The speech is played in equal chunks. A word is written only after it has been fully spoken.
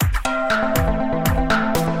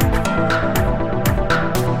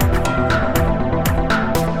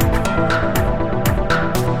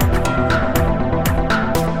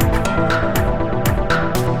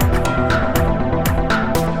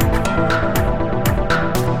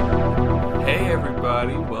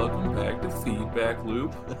Jack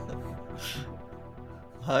Lube.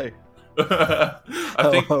 Hi. I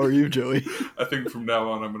think How are you, Joey? I think from now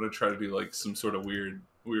on I'm gonna try to do like some sort of weird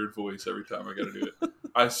voice every time I gotta do it.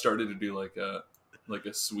 I started to do like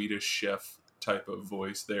a Swedish chef type of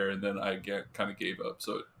voice there, and then I kind of gave up,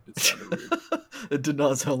 so it sounded weird. It did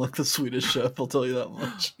not sound like the Swedish chef, I'll tell you that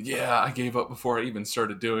much. Yeah, I gave up before I even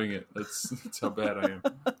started doing it. That's how bad I am.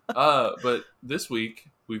 But this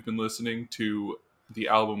week we've been listening to the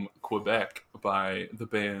album Quebec by the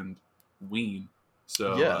band Ween.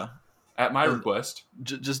 So Yeah. at my request,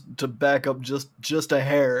 Just to back up just a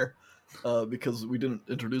hair, because we didn't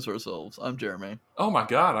introduce ourselves. I'm Jeremy. oh my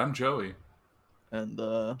god, I'm Joey. And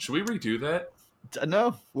Should we redo that?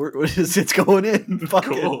 no, it's going in. Fuck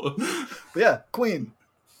it. Cool. But yeah, Queen,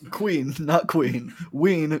 not Queen.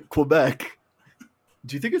 Ween, Quebec.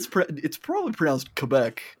 Do you think it's probably pronounced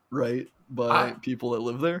Quebec, right? By people that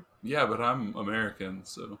live there? Yeah, but I'm American,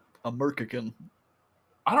 so American.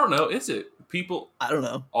 I don't know. Is it people? I don't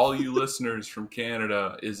know. All you listeners from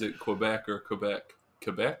Canada, is it Quebec or Quebec?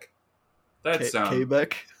 Quebec? That sounds.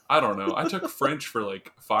 Quebec. I don't know. I took French for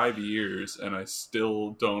like 5 years, and I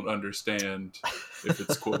still don't understand if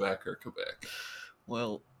it's Quebec or Quebec.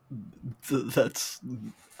 Well, that's.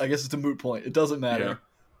 I guess it's a moot point. It doesn't matter. Yeah.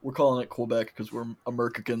 We're calling it Quebec because we're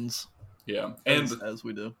Americans. Yeah, and as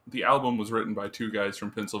we do. The album was written by two guys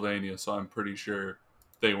from Pennsylvania, so I'm pretty sure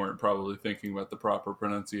they weren't probably thinking about the proper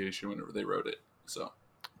pronunciation whenever they wrote it. So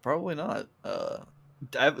Probably not. I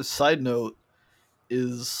have a side note: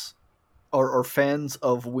 are fans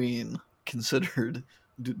of Ween considered?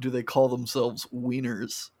 Do they call themselves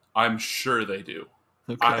Wieners? I'm sure they do.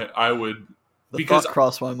 Okay. I would The thought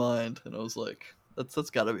crossed my mind, and I was like,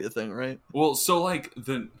 "That's got to be a thing, right?" Well, so like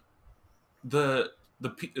the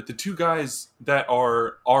two guys that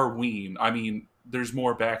are Ween. I mean, there's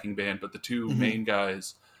more backing band, but the two main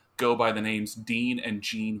guys go by the names Dean and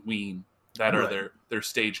Gene Ween. That are their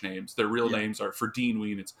stage names. Their real names are, for Dean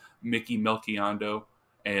Ween, it's Mickey Melchiondo,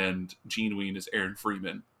 and Gene Ween is Aaron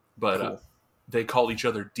Freeman. But Cool. They call each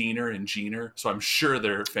other Diener and Jeaner, so I'm sure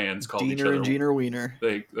their fans call each Diener other and Jeaner Wiener.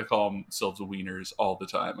 They call themselves Wieners all the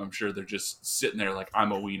time. I'm sure they're just sitting there like,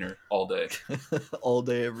 I'm a wiener all day. All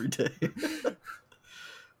day, every day.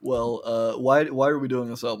 Well, why are we doing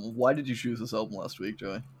this album? Why did you choose this album last week,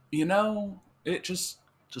 Joey? You know, it just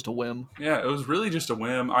a whim. Yeah, it was really just a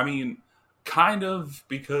whim. I mean, kind of,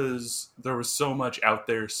 because there was so much out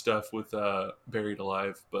there stuff with Buried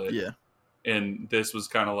Alive, but yeah, and this was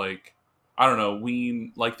kind of like, I don't know,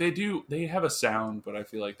 Ween, like they have a sound, but I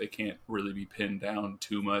feel like they can't really be pinned down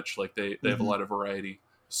too much. Like they have a lot of variety.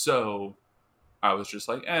 So I was just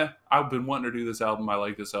like, I've been wanting to do this album. I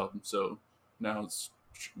like this album, so now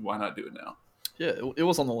why not do it now? Yeah, it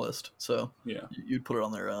was on the list, so yeah, you'd put it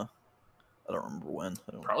on there. I don't remember when.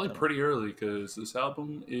 Probably pretty early, because this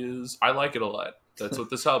album is, I like it a lot. That's what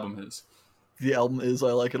this album is. The album is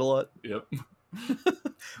I like it a lot. Yep.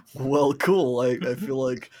 Well, cool. I feel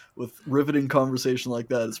like with riveting conversation like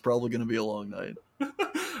that, it's probably going to be a long night.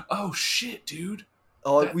 Oh shit, dude!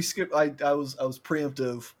 Oh, we skipped. I was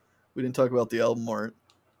preemptive. We didn't talk about the album art.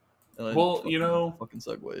 Well, fucking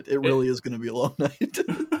segued. It really is going to be a long night.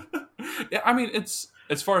 Yeah, I mean, it's,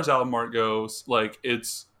 as far as album art goes, like,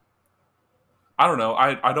 it's, I don't know.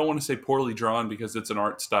 I don't want to say poorly drawn, because it's an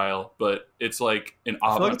art style, but it's like an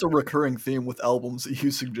I feel like it's a recurring theme with albums that you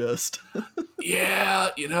suggest. Yeah,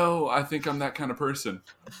 I think I'm that kind of person.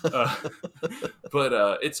 But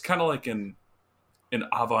it's kind of like an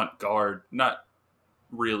avant-garde, not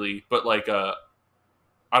really, but like I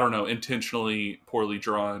don't know, intentionally poorly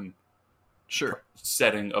drawn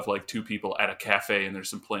setting of like two people at a cafe, and there's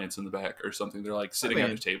some plants in the back or something. They're like sitting at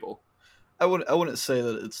a table. I wouldn't say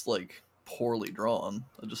that it's like poorly drawn.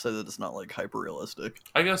 I'd just say that it's not like hyper realistic.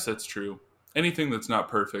 I guess that's true. Anything that's not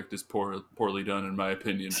perfect is poorly done, in my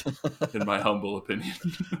opinion. In my humble opinion.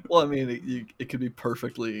 Well, I mean, it could be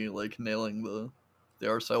perfectly like nailing the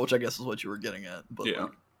art style, which I guess is what you were getting at. But yeah,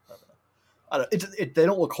 like, I don't. They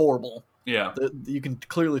don't look horrible. Yeah, you can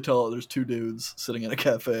clearly tell there's two dudes sitting in a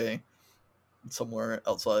cafe somewhere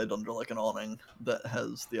outside under like an awning that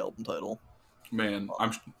has the album title. Man,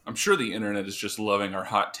 I'm sure the internet is just loving our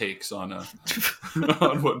hot takes on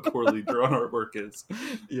on what poorly drawn artwork is.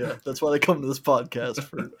 Yeah, that's why they come to this podcast,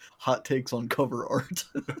 for hot takes on cover art.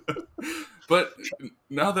 But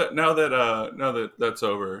now that that's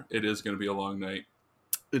over, it is going to be a long night.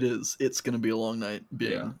 It is. It's going to be a long night,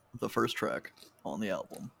 being the first track on the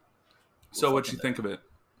album. So what'd you think of it?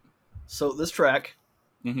 So this track,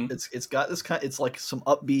 it's got this kind. It's like some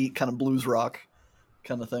upbeat kind of blues rock.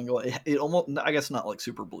 kind of thing. It almost, I guess, not like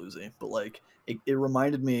super bluesy, but like it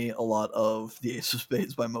reminded me a lot of the Ace of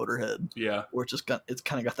Spades by Motorhead. Yeah, where it's kind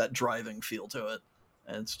of got that driving feel to it,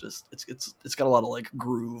 and it's got a lot of like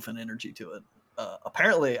groove and energy to it.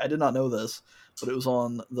 Apparently, I did not know this, but it was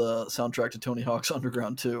on the soundtrack to Tony Hawk's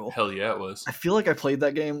Underground 2. hell yeah, it was. I feel like I played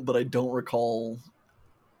that game, but I don't recall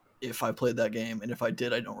if I played that game, and if I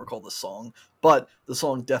did, I don't recall the song. But the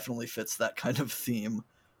song definitely fits that kind of theme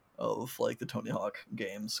of like the Tony Hawk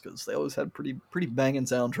games, because they always had pretty banging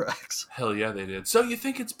soundtracks. Hell yeah, they did. So you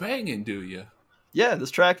think it's banging, do you? Yeah, this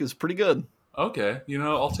track is pretty good. Okay,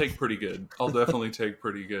 I'll take pretty good. I'll definitely take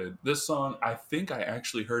pretty good. This song, I think I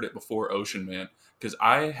actually heard it before Ocean Man, because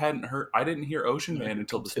I didn't hear Ocean Man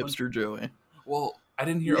until the hipster Joey. Well, I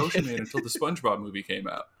didn't hear Ocean Man until the SpongeBob movie came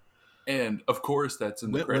out, and of course that's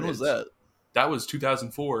in the credits. When was that? That was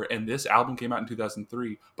 2004, and this album came out in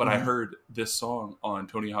 2003. But I heard this song on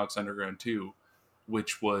Tony Hawk's Underground 2,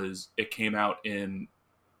 which came out in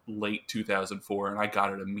late 2004, and I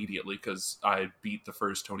got it immediately because I beat the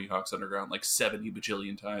first Tony Hawk's Underground like 70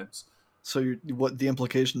 bajillion times. So what the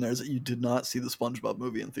implication there is that you did not see the SpongeBob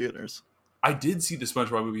movie in theaters? I did see the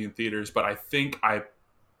SpongeBob movie in theaters, but I think I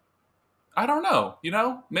don't know,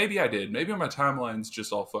 maybe I did. Maybe my timeline's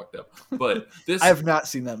just all fucked up. But this I have not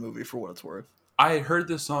seen that movie for what it's worth. I heard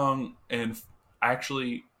this song, and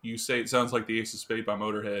actually you say it sounds like the Ace of Spades by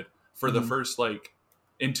Motorhead for the first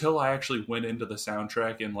until I actually went into the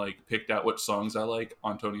soundtrack and like picked out which songs I like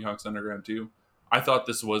on Tony Hawk's Underground 2. I thought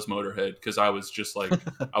this was Motorhead because I was just like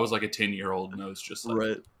I was like a 10-year-old, and I was just like,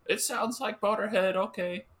 right. It sounds like Motorhead,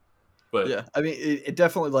 okay. But yeah, I mean, it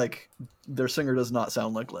definitely, like, their singer does not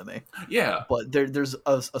sound like Lemmy. Yeah, but there's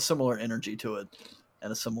a similar energy to it,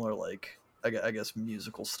 and a similar, like, I guess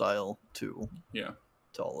musical style to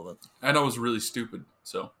all of it. And I was really stupid,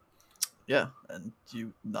 so. Yeah, and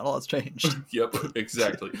not a lot's changed. Yep,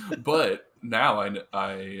 exactly. But now I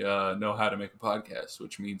know how to make a podcast,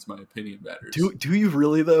 which means my opinion matters. Do you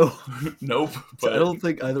really, though? Nope. But I don't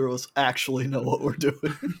think either of us actually know what we're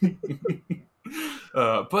doing.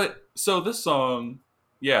 But so this song,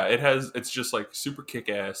 yeah, it's just like super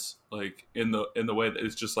kick-ass, like in the way that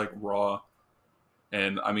it's just like raw,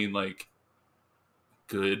 and I mean like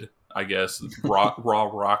good, I guess, raw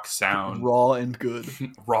rock sound. Raw and good.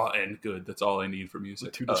 Raw and good. That's all I need for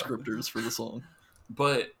music. The two descriptors for the song.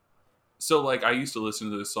 But so like I used to listen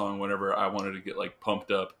to this song whenever I wanted to get like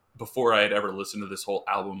pumped up before I had ever listened to this whole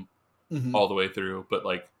album all the way through. But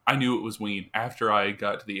like I knew it was Ween after I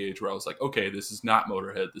got to the age where I was like, okay, this is not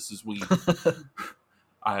Motorhead, this is Ween.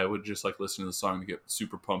 I would just like listen to the song to get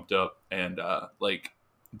super pumped up, and like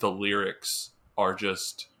the lyrics are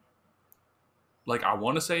just like, I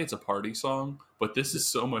want to say it's a party song, but this is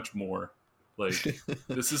so much more. Like,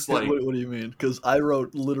 this is like... What do you mean? Because I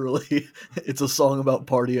wrote literally, it's a song about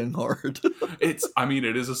partying hard. It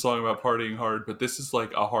is a song about partying hard, but this is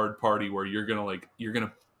like a hard party where you're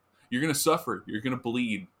gonna suffer, you're gonna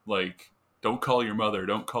bleed. Like, don't call your mother,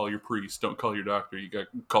 don't call your priest, don't call your doctor. You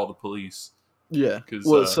got to call the police. Yeah.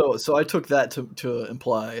 Well, so I took that to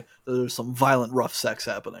imply that there's some violent, rough sex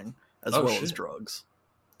happening as as drugs.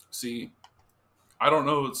 See, I don't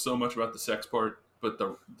know so much about the sex part, but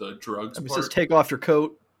the drugs part. It says take off your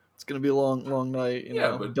coat. It's gonna be a long night. You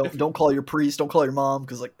know? But don't call your priest. Don't call your mom,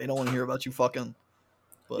 because like they don't want to hear about you fucking.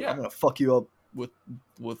 But I'm gonna fuck you up with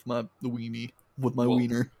my weenie. With my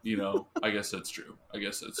wiener. I guess that's true.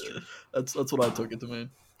 That's what I took it to mean.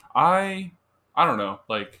 I don't know.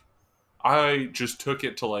 Like, I just took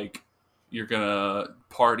it to like, you're gonna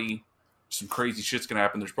party, some crazy shit's gonna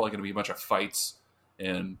happen. There's probably gonna be a bunch of fights,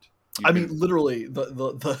 and I mean, literally,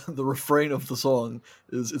 the refrain of the song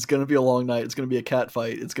is, it's gonna be a long night. It's gonna be a cat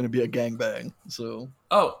fight. It's gonna be a gangbang. So.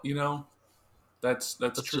 Oh, that's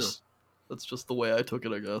true. That's just the way I took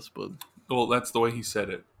it, I guess. But. Well, that's the way he said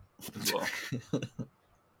it as well.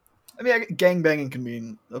 I mean, gangbanging can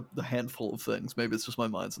mean a handful of things. Maybe it's just my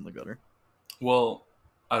mind's in the gutter. Well,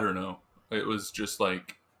 I don't know. It was just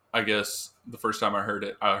like, I guess the first time I heard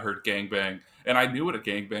it, I heard gangbang, and I knew what a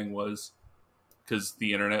gangbang was because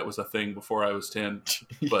the internet was a thing before I was 10.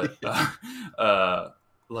 But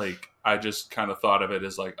like, I just kind of thought of it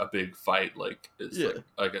as like a big fight, like it's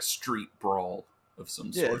like a street brawl of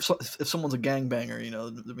some sort. Yeah, if someone's a gangbanger,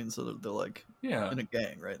 that means that they're like in a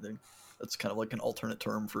gang, right? That's kind of like an alternate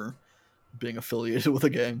term for being affiliated with a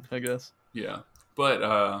gang, I guess. Yeah, but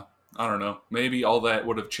I don't know. Maybe all that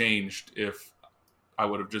would have changed if I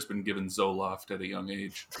would have just been given Zoloft at a young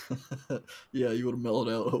age. Yeah, you would have mellowed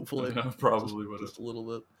out, hopefully. Probably would have. Just a little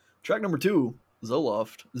bit. Track number 2,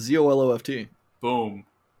 Zoloft. Zoloft. Boom.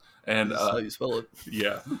 And that's how you spell it.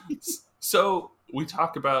 Yeah. So we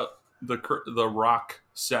talk about the rock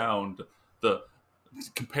sound, the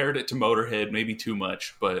compared it to Motorhead, maybe too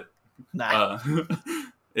much, but Nah.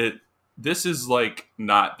 it this is like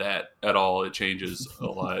not that at all. It changes a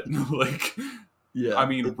lot. Like, I Yeah,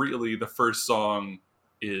 mean, really, the first song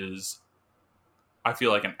is, I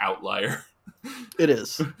feel like, an outlier. it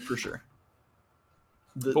is for sure.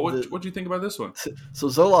 The But the what do you think about this one? so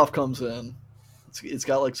Zoloft comes in. It's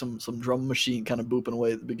got like some drum machine kind of booping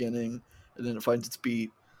away at the beginning, and then it finds its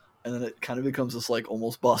beat, and then it kind of becomes this like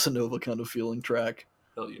almost bossa nova kind of feeling track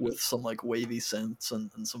Hell yeah. with some like wavy synths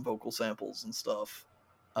and some vocal samples and stuff.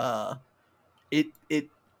 Uh, it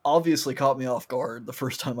obviously caught me off guard the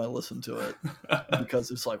first time I listened to it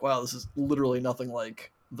because it's like, wow, this is literally nothing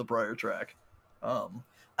like the prior track. Um,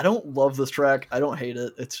 I don't love this track. I don't hate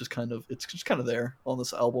it. It's just kind of there on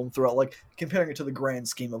this album throughout. Like comparing it to the grand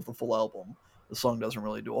scheme of the full album, the song doesn't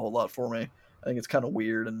really do a whole lot for me. I think it's kind of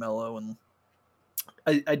weird and mellow, and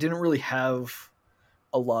I didn't really have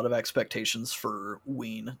a lot of expectations for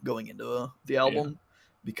Ween going into the Yeah. album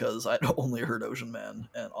because I'd only heard Ocean Man,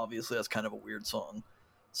 and obviously that's kind of a weird song.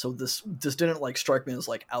 So this didn't like strike me as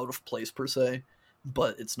like out of place per se,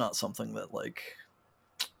 but it's not something that like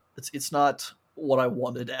it's not what I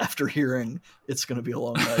wanted after hearing It's Gonna Be a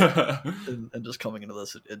Long Night and just coming into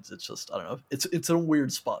this. It's just I don't know. It's a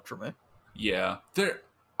weird spot for me. Yeah.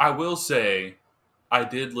 I will say, I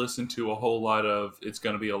did listen to a whole lot of It's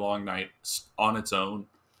Gonna Be a Long Night on its own.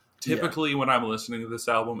 Yeah, Typically, when I'm listening to this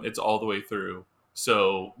album, it's all the way through.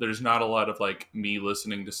 So there's not a lot of like me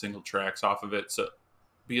listening to single tracks off of it. So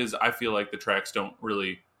because I feel like the tracks don't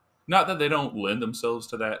really, not that they don't lend themselves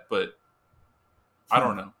to that, but I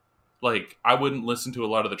don't know. Like, I wouldn't listen to a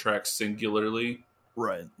lot of the tracks singularly.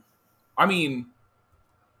 right. I mean,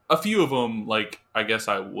 a few of them, like, I guess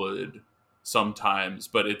I would sometimes,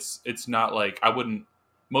 but it's not like I wouldn't.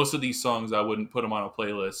 Most of these songs, I wouldn't put them on a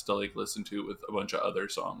playlist to like listen to with a bunch of other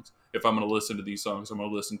songs. If I'm going to listen to these songs, I'm going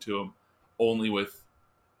to listen to them only with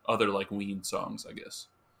other like Ween songs, I guess.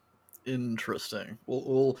 Interesting.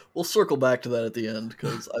 We'll circle back to that at the end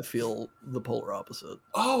because I feel the polar opposite.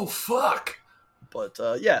 Oh fuck! But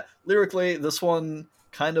yeah, lyrically, this one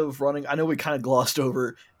kind of running. I know we kind of glossed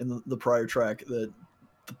over in the prior track that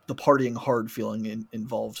the partying hard feeling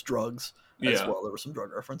involved drugs as Yeah, well. There were some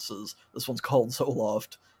drug references. This one's called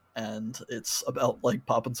Zoloft, and it's about like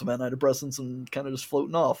popping some antidepressants and kind of just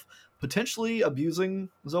floating off, potentially abusing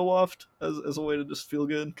Zoloft as a way to just feel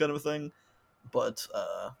good, kind of a thing. But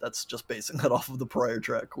that's just basing that off of the prior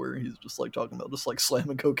track where he's just like talking about just like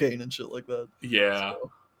slamming cocaine and shit like that. yeah.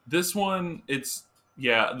 So This one, it's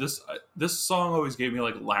yeah. This song always gave me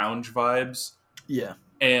like lounge vibes, yeah,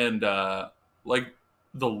 and like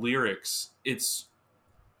the lyrics. It's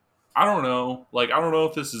I don't know. Like, I don't know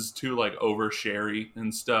if this is too like oversharey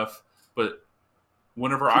and stuff, but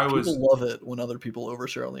whenever I was, people love it when other people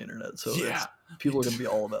overshare on the internet. So yeah. people are gonna be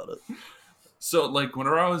all about it. So like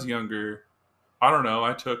whenever I was younger, I don't know.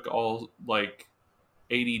 I took all like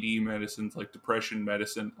ADD medicines, like depression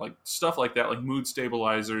medicine, like stuff like that, like mood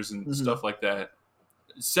stabilizers and Mm-hmm. stuff like that.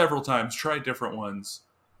 Several times, tried different ones,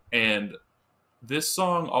 and this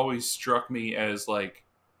song always struck me as like,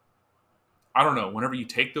 I don't know. Whenever you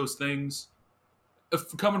take those things,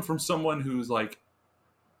 if coming from someone who's like,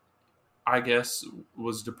 I guess,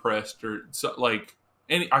 was depressed or so, like,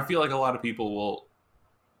 any, I feel like a lot of people will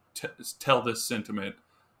tell this sentiment.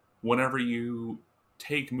 Whenever you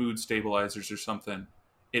take mood stabilizers or something,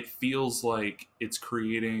 it feels like it's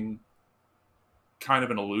creating kind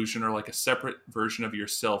of an illusion or like a separate version of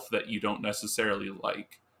yourself that you don't necessarily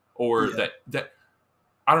like, or Yeah, that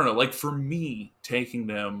I don't know. Like for me, taking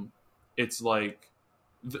them, it's like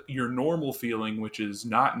your normal feeling, which is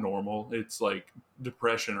not normal. It's like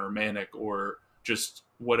depression or manic or just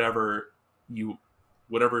whatever,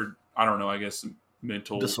 I don't know. I guess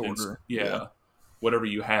mental, disorder. Yeah, yeah, whatever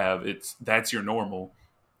you have. That's your normal.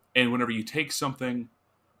 And whenever you take something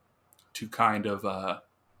to kind of,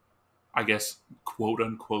 I guess, quote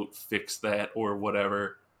unquote, fix that or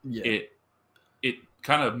whatever, yeah, it it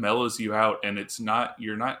kind of mellows you out, and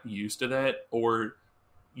you're not used to that, or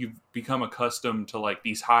you've become accustomed to like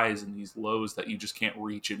these highs and these lows that you just can't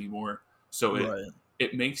reach anymore. So right.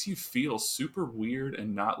 it makes you feel super weird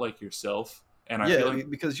and not like yourself. And I feel Yeah, like,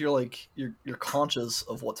 because you're like you're conscious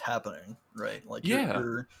of what's happening, right? Like yeah,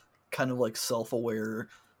 you're kind of like self aware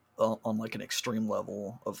on like an extreme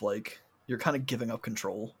level of like you're kind of giving up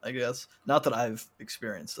control. I guess not that I've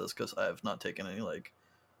experienced this because I have not taken any like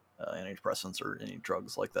antidepressants or any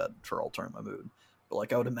drugs like that for altering my mood. But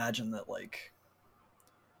like I would imagine that like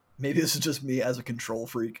maybe this is just me as a control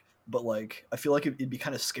freak, but like I feel like it'd be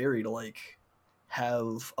kind of scary to like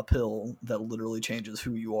have a pill that literally changes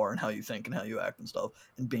who you are and how you think and how you act and stuff,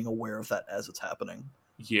 and being aware of that as it's happening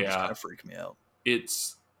would just kind Yeah, of freak me out.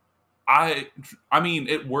 it's I I mean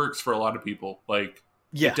it works for a lot of people. Like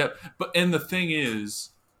Yeah. but and the thing is,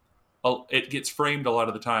 it gets framed a lot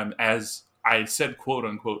of the time as I said, quote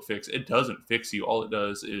unquote fix. It doesn't fix you. All it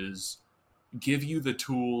does is give you the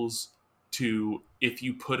tools to, if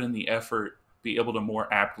you put in the effort, be able to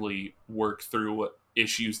more aptly work through what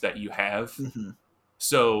issues that you have. Mm-hmm.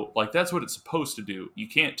 So, like, that's what it's supposed to do. You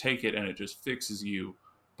can't take it and it just fixes you,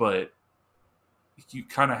 but you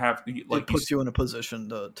kind of have to, It like, puts you in a position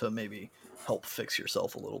to maybe help fix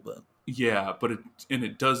yourself a little bit. yeah, but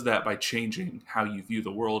it does that by changing how you view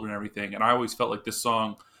the world and everything. And I always felt like this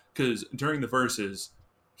song, because during the verses,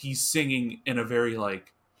 he's singing in a very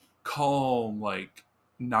like calm, like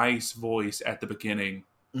nice voice at the beginning,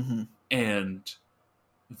 Mm-hmm. and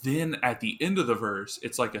then at the end of the verse,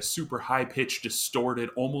 it's like a super high pitched, distorted,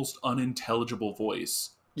 almost unintelligible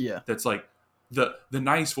voice. Yeah. That's like the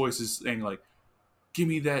nice voice is saying like, give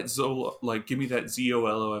me that Zola, like give me that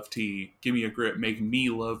ZOLOFT, give me a grip, make me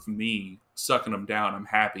love me, sucking them down. I'm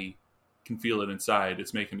happy, can feel it inside.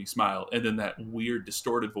 It's making me smile. And then that weird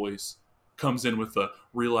distorted voice comes in with the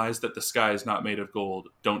realize that the sky is not made of gold.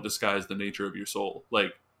 Don't disguise the nature of your soul.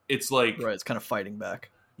 Like it's like Right. It's kind of fighting back.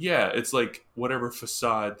 yeah, it's like whatever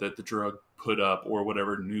facade that the drug put up or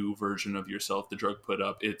whatever new version of yourself the drug put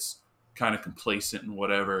up. It's kind of complacent and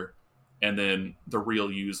whatever, and then the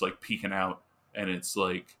real you's like peeking out and it's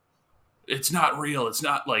like it's not real, it's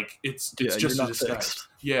not like it's Yeah. You're just a not disguise. fixed.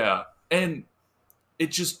 Yeah, and it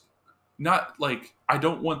just not like I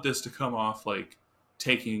don't want this to come off like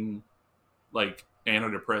taking like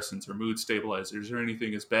antidepressants or mood stabilizers or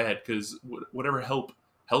anything is bad, because whatever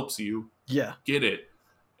helps you, Yeah. get it.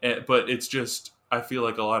 But it's just I feel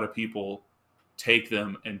like a lot of people take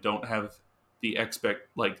them and don't have the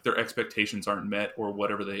like their expectations aren't met, or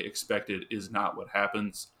whatever they expected is not what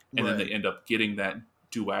happens, and then Right. they end up getting that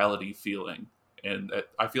duality feeling. And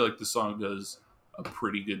I feel like the song does a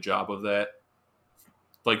pretty good job of that.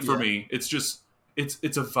 Like for Yeah. me, it's just it's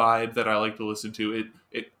a vibe that I like to listen to.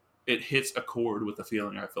 It hits a chord with the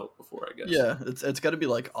feeling I felt before, I guess. Yeah. It's got to be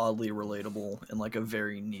like oddly relatable in like a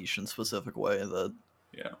very niche and specific way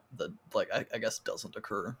Yeah. that like I guess doesn't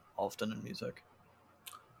occur often in music.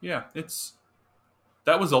 Yeah,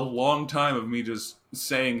 that was a long time of me just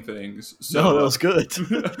saying things. No, that So was good.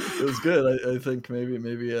 It was good. I think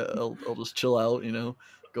maybe I'll just chill out.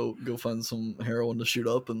 Go find some heroin to shoot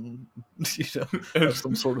up and have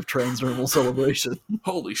some sort of transdermal celebration.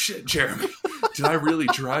 holy shit, Jeremy. Did I really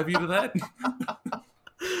drive you to that?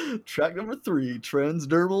 Track number 3,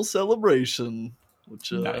 transdermal celebration,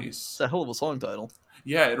 which it's Nice. a hell of a song title.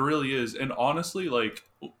 Yeah, it really is. And honestly, like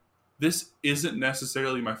this isn't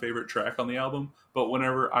necessarily my favorite track on the album, but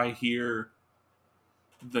whenever I hear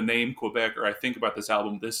the name Quebec or I think about this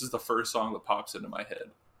album, this is the first song that pops into my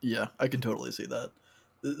head. Yeah, I can totally see that.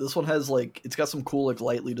 This one has like it's got some cool like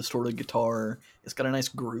lightly distorted guitar. It's got a nice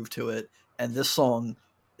groove to it, and this song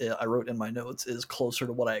I wrote in my notes is closer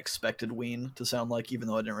to what I expected Ween to sound like, even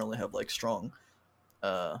though I didn't really have like strong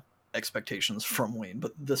uh, expectations from Ween.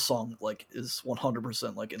 But this song like is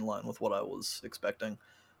 100% like in line with what I was expecting,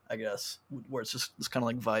 I guess, where it's just this kind of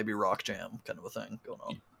like vibey rock jam kind of a thing going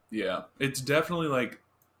on. Yeah, it's definitely like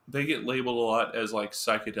they get labeled a lot as like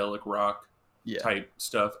psychedelic rock Yeah, type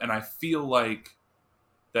stuff, and I feel like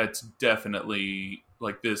that's definitely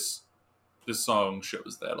like this song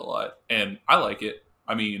shows that a lot, and I like it.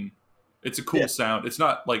 I mean, it's a cool yeah, sound. It's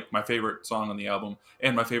not like my favorite song on the album,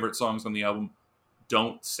 and my favorite songs on the album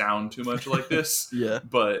don't sound too much like this, yeah.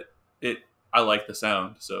 but I like the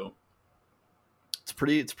sound. So It's a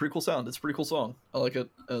pretty cool sound. It's a pretty cool song. I like it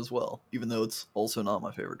as well, even though it's also not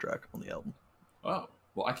my favorite track on the album. oh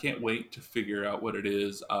well, I can't wait to figure out what it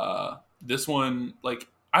is. This one, like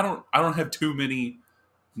I don't have too many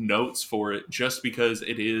notes for it, just because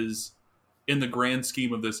it is in the grand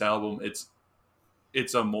scheme of this album,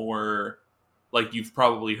 it's a more like you've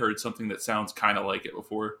probably heard something that sounds kind of like it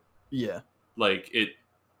before. Yeah, Like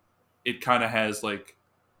it kind of has like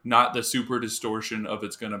not the super distortion of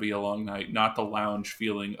it's going to be a long night, not the lounge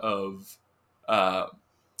feeling of uh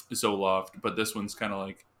Zoloft, but this one's kind of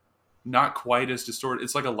like not quite as distorted.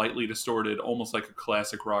 It's like a lightly distorted, almost like a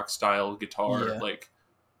classic rock style guitar yeah. like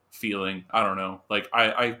feeling. I don't know. Like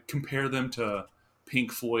I compare them to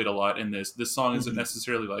Pink Floyd a lot in this. This song isn't Mhm.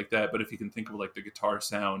 necessarily like that, but if you can think of like the guitar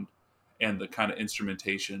sound and the kind of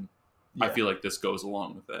instrumentation, I Yeah, feel like this goes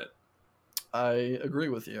along with that. I agree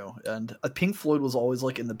with you. And Pink Floyd was always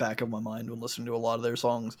like in the back of my mind when listening to a lot of their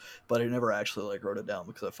songs, but I never actually like wrote it down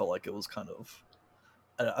because I felt like it was kind of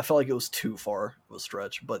I felt like it was too far of a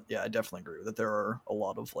stretch, but yeah, I definitely agree that there are a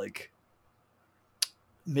lot of like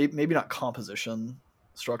maybe not composition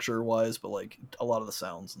structure wise, but like a lot of the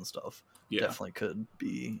sounds and stuff definitely could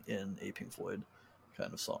be in a Pink Floyd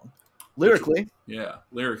kind of song. Lyrically,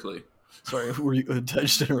 lyrically. Sorry, were you? Did I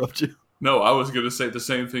just interrupt you? No, I was gonna say the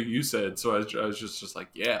same thing you said, so I was just like,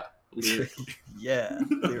 yeah, lyrically. Yeah,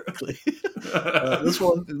 lyrically. This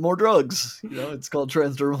one, more drugs. You know, it's called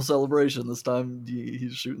Transdermal Celebration. This time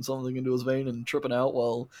he's shooting something into his vein and tripping out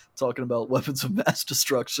while talking about weapons of mass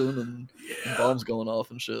destruction and bombs going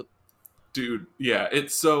off and shit. Dude, yeah,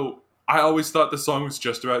 it's so... I always thought the song was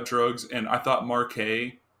just about drugs, and I thought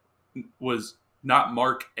Marquee was not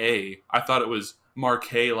Mark A. I thought it was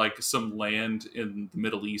Marquee, like some land in the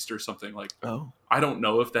Middle East or something. Like, I don't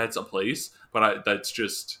know if that's a place, but that's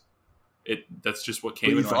just what came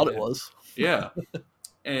in my head. You thought it was. Yeah.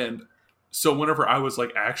 And so whenever I was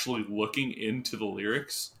like actually looking into the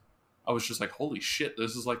lyrics, I was just like, holy shit,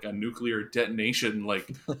 this is like a nuclear detonation. Like,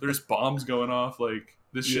 there's bombs going off. Like,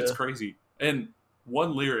 this shit's crazy. And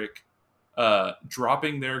one lyric,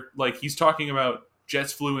 dropping their... Like, he's talking about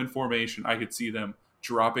jets flew in formation. I could see them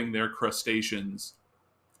dropping their crustaceans,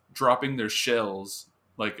 dropping their shells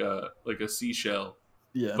like a seashell.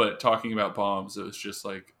 Yeah. But talking about bombs, it was just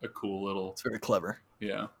like a cool little... It's very clever.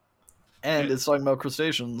 Yeah. And it's talking about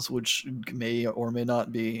crustaceans, which may or may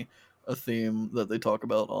not be a theme that they talk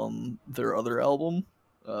about on their other album.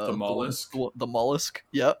 The Mollusk? The Mollusk.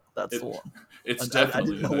 Yep, that's the one. It's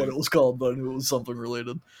definitely... I didn't know what it was called, but I knew it was something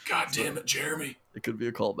related. God damn it, Jeremy. It could be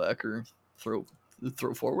a callback or throw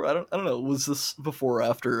forward. I don't know. Was this before or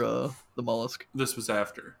after the Mollusk? This was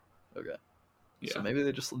after. Okay. Yeah. So maybe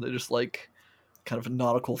they just like kind of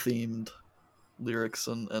nautical themed lyrics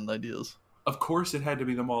and ideas. Of course it had to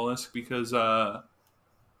be the Mollusk because I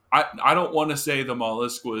don't want to say the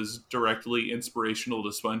Mollusk was directly inspirational to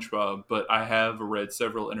SpongeBob, but I have read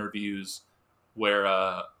several interviews where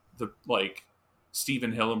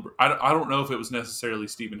Stephen Hillenburg... I don't know if it was necessarily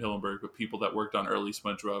Stephen Hillenburg, but people that worked on early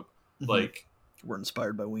SpongeBob were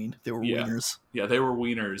inspired by Ween. They were wieners. Yeah, they were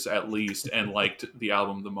wieners at least, and liked the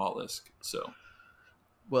album The Mollusk. So,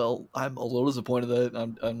 well, I'm a little disappointed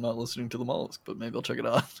that I'm not listening to The Mollusk, but maybe I'll check it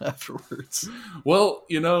out afterwards. Well,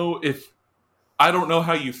 if I don't know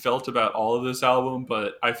how you felt about all of this album,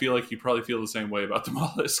 but I feel like you probably feel the same way about The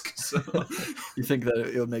Mollusk. So. You think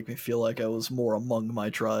that it would make me feel like I was more among my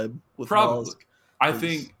tribe with probably. Mollusk? I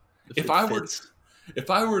think if I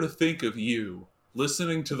were to think of you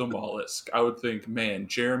listening to The Mollusk, I would think, man,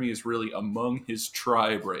 Jeremy is really among his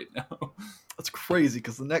tribe right now. That's crazy,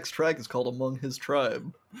 because the next track is called Among His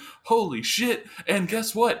Tribe. Holy shit. And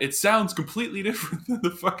guess what? It sounds completely different than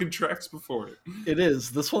the fucking tracks before it. It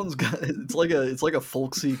is. This one's got... It's like a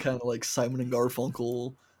folksy kind of like Simon and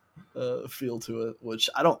Garfunkel feel to it,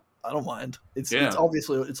 which I don't mind. It's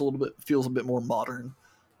obviously it's a little bit... feels a bit more modern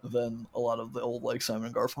than a lot of the old like Simon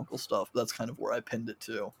and Garfunkel stuff. That's kind of where I pinned it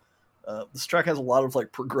to. This track has a lot of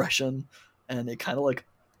like progression, and it kind of like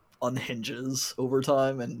unhinges over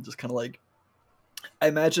time, and just kind of like... I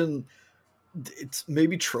imagine it's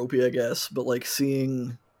maybe tropey, I guess, but like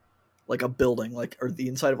seeing like a building, like, or the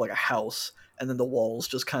inside of like a house, and then the walls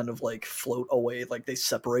just kind of like float away, like they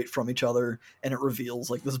separate from each other, and it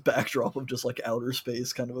reveals like this backdrop of just like outer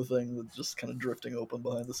space kind of a thing that's just kind of drifting open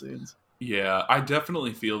behind the scenes. Yeah, I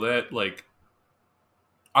definitely feel that. Like,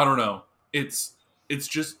 I don't know. It's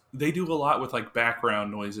just, they do a lot with like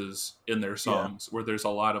background noises in their songs, where there's a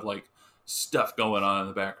lot of like stuff going on in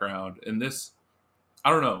the background, and this... I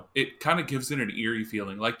don't know. It kind of gives it an eerie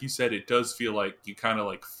feeling. Like you said, it does feel like you kind of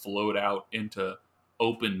like float out into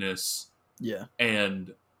openness. Yeah.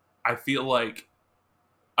 And I feel like,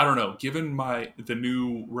 I don't know, given the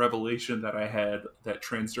new revelation that I had, that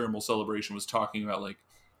Transdermal Celebration was talking about like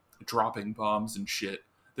dropping bombs and shit.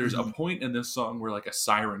 There's a point in this song where like a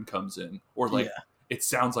siren comes in, or like it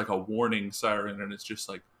sounds like a warning siren, and it's just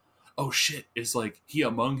like, oh shit, is like he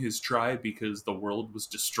among his tribe because the world was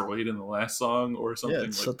destroyed in the last song or something? Yeah,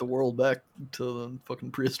 it set the world back to the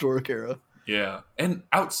fucking prehistoric era. Yeah. And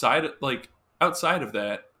outside of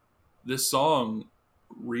that, this song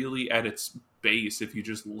really at its base, if you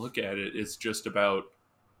just look at it, is just about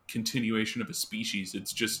continuation of a species.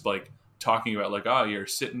 It's just like talking about like, you're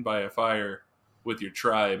sitting by a fire with your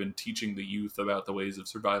tribe and teaching the youth about the ways of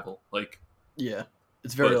survival. Like, yeah,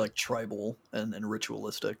 it's very like tribal and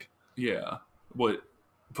ritualistic. Yeah. But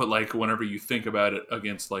like whenever you think about it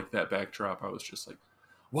against like that backdrop, I was just like,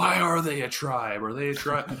 why are they a tribe? Are they a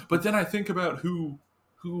tribe? But then I think about who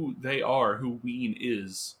they are, who Ween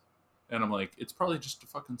is, and I'm like, it's probably just a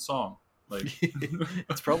fucking song. Like,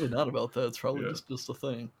 it's probably not about that. It's probably just a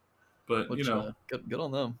thing. But Which good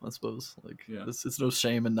on them, I suppose. Like yeah, it's no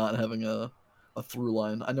shame in not having a through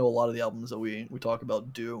line. I know a lot of the albums that we talk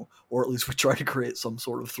about do, or at least we try to create some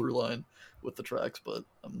sort of through line with the tracks, but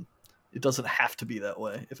it doesn't have to be that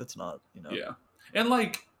way if it's not, Yeah, and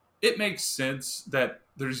like it makes sense that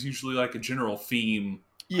there's usually like a general theme,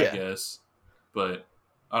 I Yeah. guess, but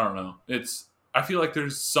I don't know. I feel like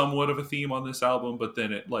there's somewhat of a theme on this album, but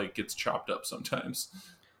then it like gets chopped up sometimes.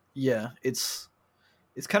 Yeah, it's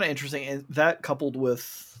kind of interesting, and that coupled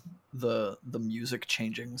with the music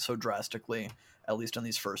changing so drastically, at least on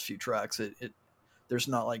these first few tracks, it there's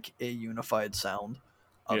not like a unified sound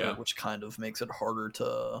of Yeah, it, which kind of makes it harder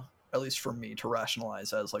to, at least for me, to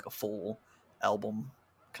rationalize as like a full album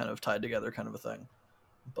kind of tied together kind of a thing.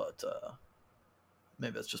 But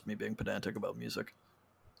maybe that's just me being pedantic about music.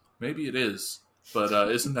 maybe it is, but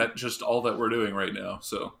isn't that just all that we're doing right now?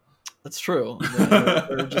 So That's true.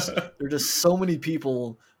 There are just so many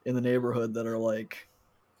people in the neighborhood that are like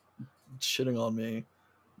shitting on me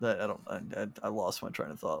that I lost my train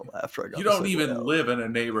of thought after I got you the don't segue even out. live in a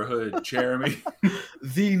neighborhood, Jeremy.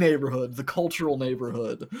 The neighborhood, the cultural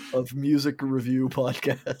neighborhood of music review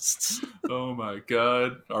podcasts. Oh my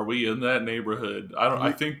god, are we in that neighborhood?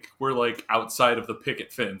 I think we're like outside of the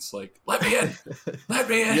picket fence. Like, let me in, let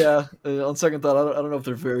me in. Yeah, on second thought, I don't know if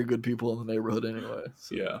they're very good people in the neighborhood anyway.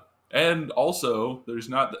 So. Yeah, and also there's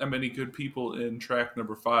not that many good people in track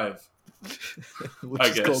number 5. Which I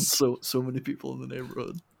is called guess. so many people in the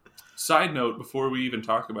neighborhood. Side note: before we even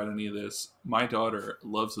talk about any of this, my daughter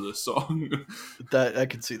loves this song. That I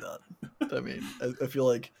can see that. I mean, I feel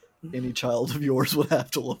like any child of yours would have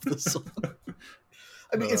to love this song.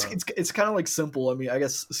 I mean, it's kind of like simple. I mean, I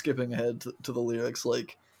guess skipping ahead to the lyrics,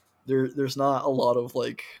 like there's not a lot of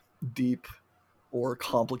like deep or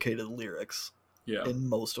complicated lyrics Yeah, in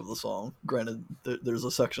most of the song. Granted, there's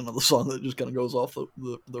a section of the song that just kind of goes off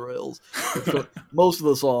the rails. Most of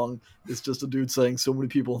the song is just a dude saying so many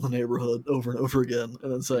people in the neighborhood over and over again,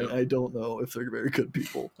 and then saying, Yep. I don't know if they're very good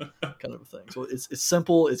people, kind of a thing. So it's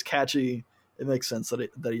simple, it's catchy, it makes sense that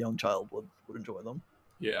a young child would enjoy them.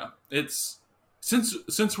 yeah. It's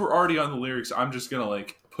since we're already on the lyrics, I'm just gonna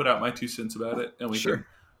like put out my 2 cents about it, and we can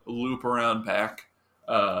loop around back.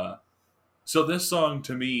 So this song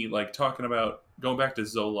to me, like talking about going back to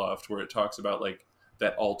Zoloft, where it talks about like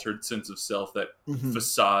that altered sense of self, that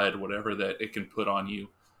facade, whatever that it can put on you.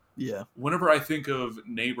 Yeah. Whenever I think of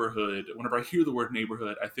neighborhood, whenever I hear the word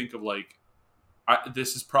neighborhood, I think of like,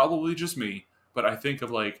 this is probably just me, but I think of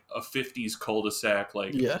like a 50s cul-de-sac,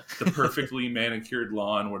 like the perfectly manicured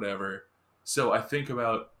lawn, whatever. So I think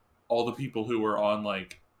about all the people who were on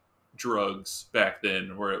like drugs back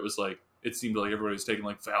then, where it was like, it seemed like everybody was taking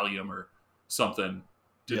like Valium or something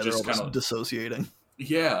to just kind of dissociating.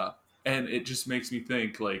 Yeah, and it just makes me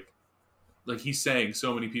think like he's saying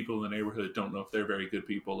so many people in the neighborhood don't know if they're very good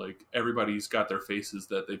people. Like everybody's got their faces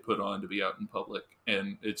that they put on to be out in public,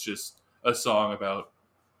 and it's just a song about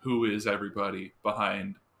who is everybody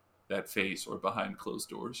behind that face or behind closed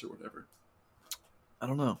doors or whatever. I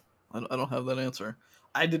don't know. I don't have that answer.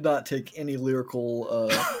 I did not take any lyrical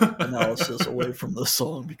analysis away from this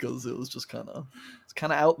song because it was just kind of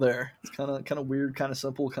out there. It's kind of weird, kind of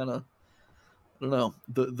simple, kind of, I don't know.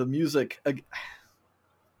 The music,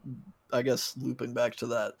 I guess looping back to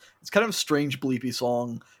that, it's kind of a strange bleepy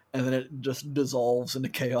song, and then it just dissolves into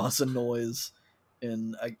chaos and noise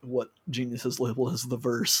in what Genius has labeled as the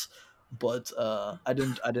verse. But I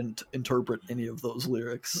didn't interpret any of those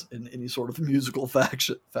lyrics in any sort of musical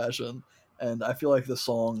fashion, and I feel like the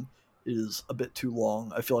song is a bit too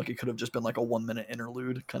long. I feel like it could have just been like a 1-minute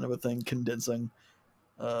interlude kind of a thing, condensing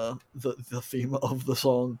the theme of the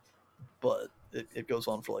song, but it goes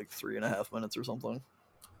on for like 3.5 minutes or something.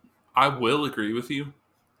 I will agree with you.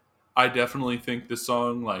 I definitely think the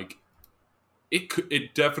song, like,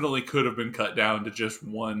 it definitely could have been cut down to just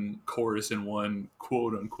one chorus and one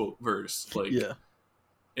quote unquote verse. Like, Yeah.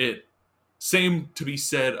 It same to be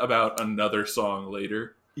said about another song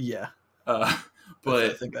later. Yeah. But I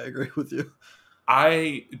think I agree with you.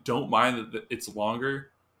 I don't mind that it's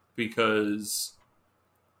longer because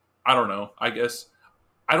I don't know. I guess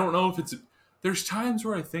I don't know if it's. There's times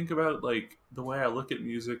where I think about like the way I look at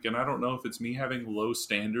music, and I don't know if it's me having low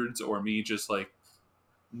standards or me just like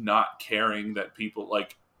not caring that people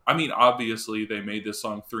like. I mean, obviously they made this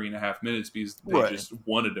song 3.5 minutes because they just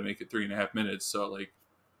wanted to make it 3.5 minutes. So like,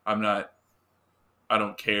 I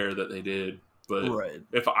don't care that they did. But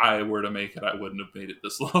if I were to make it, I wouldn't have made it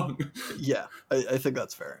this long. Yeah, I think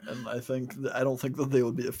that's fair, and I don't think that they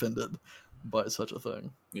would be offended by such a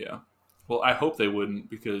thing. Yeah. Well, I hope they wouldn't,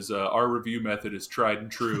 because our review method is tried and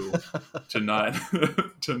true to not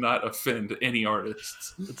to not offend any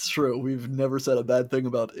artists. It's true. We've never said a bad thing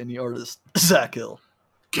about any artist. Zach Hill.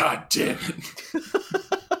 God damn it!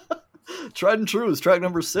 Tried and True is track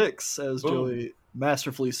number 6, as Boom. Joey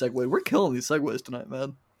masterfully segued. We're killing these segues tonight,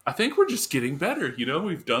 man. I think we're just getting better. You know,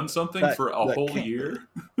 we've done something for a whole year.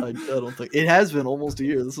 I don't think it has been almost a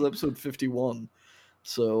year. This is episode 51.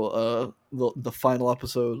 So the final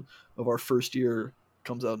episode of our first year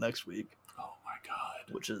comes out next week. Oh my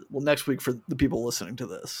god! Which is next week for the people listening to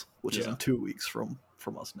this, which is in 2 weeks from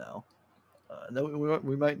us now. And then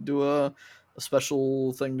we might do a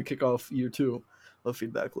special thing to kick off year 2 of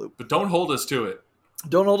Feedback Loop. But don't hold us to it.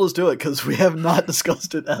 Don't hold us to it, because we have not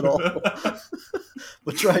discussed it at all.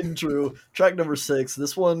 But Tried and True, track number 6.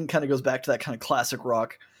 This one kind of goes back to that kind of classic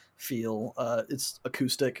rock feel. It's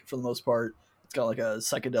acoustic for the most part. It's got like a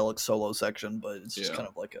psychedelic solo section, but it's just kind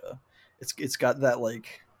of like it's got that,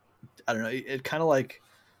 like, I don't know, it kind of like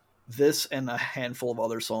this and a handful of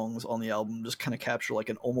other songs on the album just kind of capture like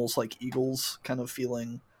an almost like Eagles kind of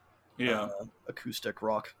feeling. Yeah. Acoustic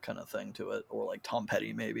rock kind of thing to it, or like Tom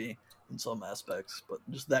Petty maybe in some aspects, but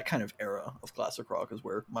just that kind of era of classic rock is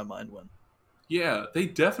where my mind went. Yeah, they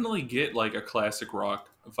definitely get like a classic rock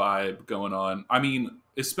vibe going on. I mean,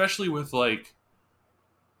 especially with like,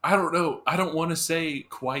 I don't know, I don't want to say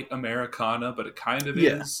quite Americana, but it kind of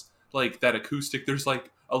is. Like that acoustic, there's like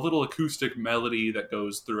a little acoustic melody that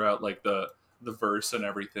goes throughout like the verse and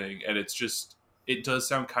everything, and it's just, it does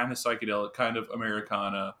sound kind of psychedelic, kind of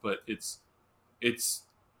Americana, but it's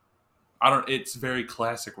very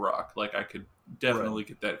classic rock. Like I could definitely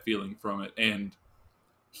get that feeling from it. And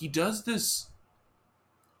he does this,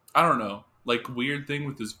 I don't know, like weird thing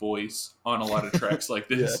with his voice on a lot of tracks like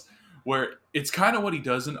this, where it's kind of what he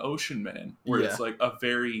does in Ocean Man, where it's like a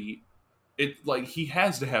very, it like he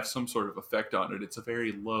has to have some sort of effect on it. It's a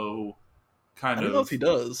very low kind of. I don't know if he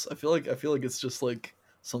does. I feel like it's just like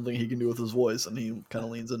something he can do with his voice, and he kind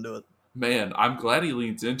of leans into it. Man, I'm glad he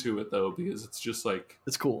leans into it though, because it's just like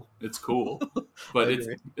it's cool. It's cool, but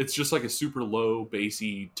it's just like a super low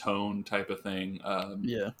bassy tone type of thing.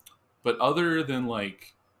 But other than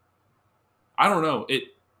like, I don't know, it.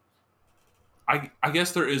 I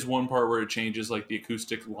guess there is one part where it changes, like the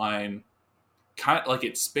acoustic line, kind of like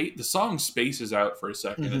the song spaces out for a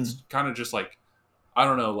second. Mm-hmm. It's kind of just like, I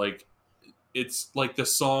don't know, like it's like the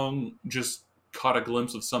song just caught a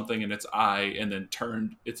glimpse of something in its eye and then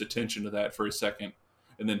turned its attention to that for a second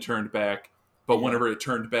and then turned back. But whenever it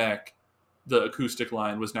turned back, the acoustic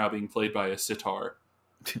line was now being played by a sitar.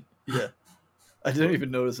 Yeah. I didn't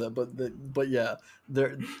even notice that, but yeah,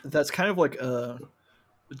 that's kind of like a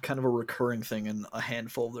recurring thing in a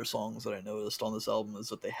handful of their songs that I noticed on this album, is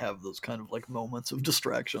that they have those kind of like moments of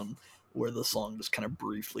distraction where the song just kind of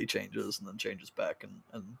briefly changes and then changes back,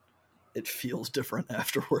 and it feels different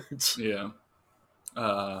afterwards. Yeah.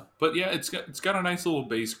 But yeah, it's got a nice little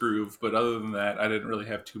bass groove, but other than that, I didn't really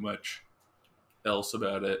have too much else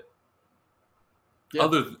about it. Yeah.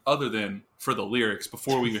 Other than for the lyrics,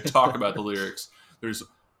 before we even talk about the lyrics, there's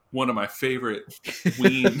one of my favorite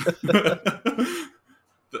Ween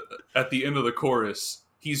at the end of the chorus.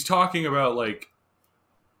 He's talking about like,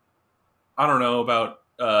 I don't know, about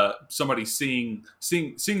somebody seeing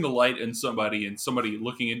the light in somebody and somebody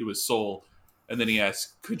looking into his soul, and then he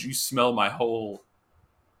asks, "Could you smell my whole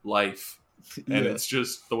life?" And it's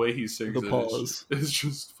just the way he sings the pause. It's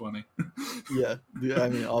just funny. yeah, I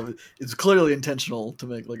mean, it's clearly intentional to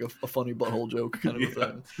make like a funny butthole joke kind of a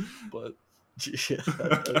thing. But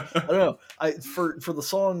I don't know. For the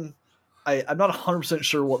song, I'm not 100%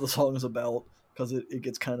 sure what the song is about, because it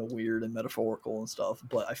gets kind of weird and metaphorical and stuff.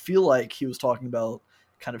 But I feel like he was talking about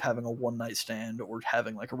kind of having a one-night stand or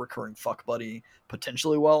having like a recurring fuck buddy,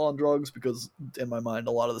 potentially while on drugs, because in my mind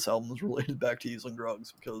a lot of this album is related back to using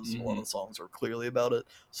drugs, because a lot of the songs are clearly about it.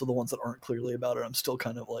 So the ones that aren't clearly about it, I'm still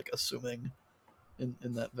kind of like assuming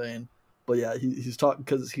in that vein. But yeah, he's talking,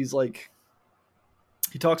 because he's like,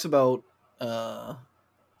 he talks about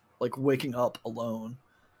like waking up alone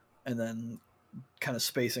and then kind of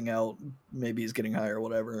spacing out, maybe he's getting high or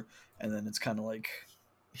whatever, and then it's kind of like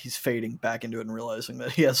he's fading back into it and realizing that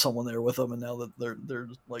he has someone there with him, and now that they're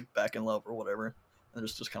like back in love or whatever, and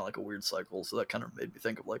it's just kind of like a weird cycle. So that kind of made me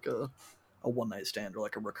think of like a one night stand, or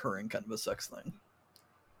like a recurring kind of a sex thing.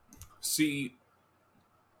 See,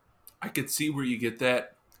 I could see where you get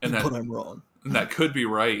that, but I'm wrong. And that could be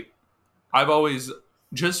right. I've always,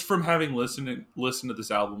 just from having listened to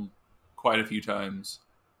this album quite a few times,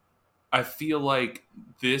 I feel like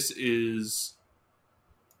this is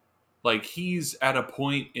like he's at a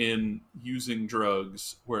point in using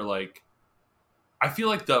drugs where like I feel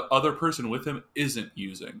like the other person with him isn't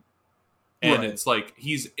using. And Right. it's like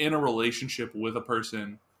he's in a relationship with a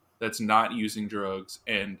person that's not using drugs,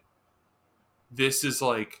 and this is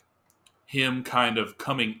like him kind of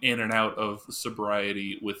coming in and out of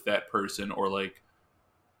sobriety with that person, or like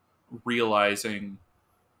realizing,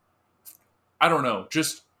 I don't know,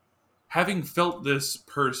 just having felt this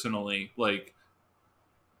personally, like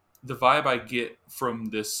the vibe I get from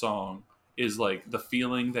this song is like the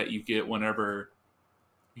feeling that you get whenever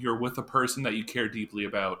you're with a person that you care deeply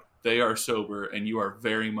about. They are sober and you are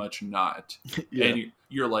very much not. Yeah. And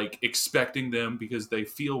you're like expecting them because they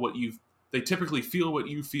typically feel what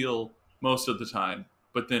you feel most of the time.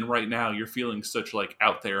 But then right now you're feeling such like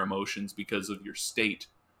out there emotions because of your state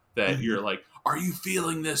that Mhm. you're like, are you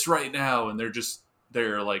feeling this right now? And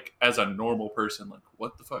they're like, as a normal person, like,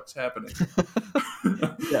 what the fuck's happening?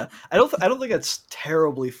 Yeah, I don't think it's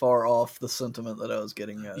terribly far off the sentiment that I was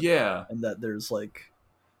getting at. Yeah. And that there's like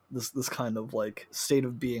this kind of like state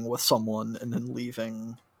of being with someone and then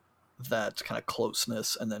leaving that kind of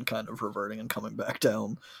closeness and then kind of reverting and coming back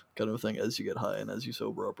down kind of thing as you get high and as you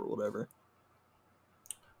sober up or whatever.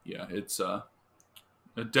 Yeah, it's I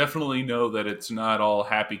definitely know that it's not all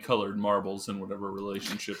happy colored marbles in whatever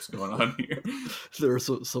relationship's going on here. There are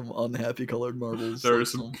some unhappy colored marbles. There like are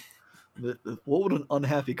some. what would an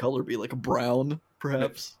unhappy color be? Like a brown,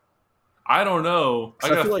 perhaps? I don't know.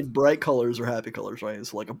 Because I feel like bright colors are happy colors, right?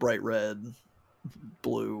 It's like a bright red,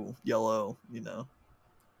 blue, yellow,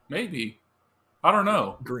 maybe. I don't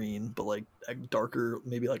know. green, but like a darker,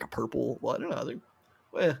 maybe like a purple. Well, I don't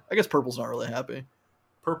know. I guess purple's not really happy.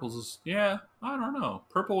 Purple's is, yeah, I don't know.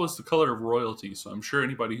 Purple is the color of royalty, so I'm sure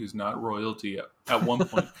anybody who's not royalty at one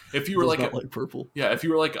point, if you were Does like, not like purple. yeah, if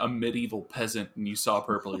you were like a medieval peasant and you saw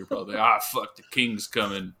purple, you're probably like, fuck, the king's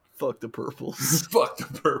coming. Fuck the purples. Fuck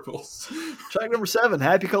the purples. Track number 7,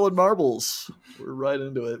 happy colored marbles. We're right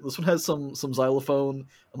into it. This one has some xylophone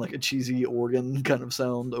and like a cheesy organ kind of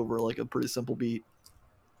sound over like a pretty simple beat.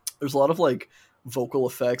 There's a lot of like vocal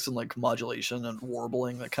effects and like modulation and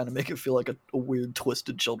warbling that kind of make it feel like a weird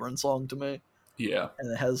twisted children's song to me. Yeah.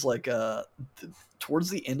 And it has like towards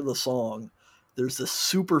the end of the song, there's this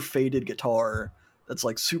super faded guitar that's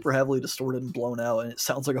like super heavily distorted and blown out, and it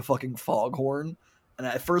sounds like a fucking foghorn. And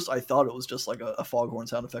at first I thought it was just like a foghorn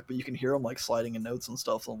sound effect, but you can hear them like sliding in notes and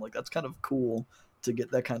stuff. So I'm like, that's kind of cool to get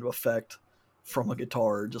that kind of effect from a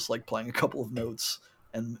guitar, just like playing a couple of notes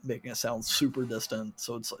and making it sound super distant.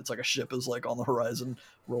 So it's like a ship is like on the horizon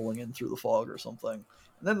rolling in through the fog or something.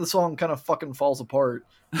 And then the song kind of fucking falls apart,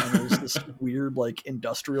 and there's this weird like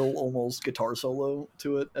industrial almost guitar solo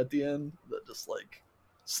to it at the end that just like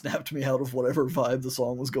snapped me out of whatever vibe the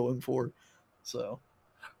song was going for. So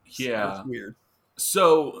yeah, it's weird.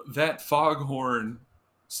 So that foghorn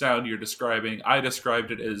sound you're describing, I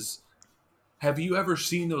described it as, have you ever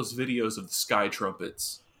seen those videos of the sky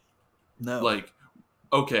trumpets? No. Like,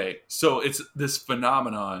 okay, so it's this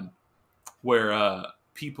phenomenon where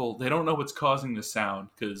people, they don't know what's causing the sound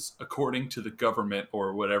because according to the government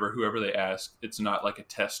or whatever, whoever they ask, it's not like a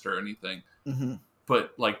test or anything. Mm-hmm.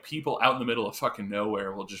 But like people out in the middle of fucking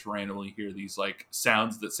nowhere will just randomly hear these like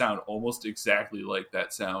sounds that sound almost exactly like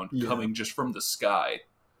that sound coming just from the sky.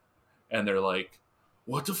 And they're like,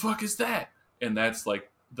 what the fuck is that? And that's like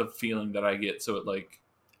the feeling that I get. So it like,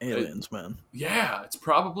 aliens, man. Yeah, it's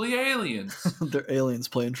probably aliens. They're aliens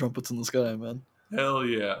playing trumpets in the sky, man. Hell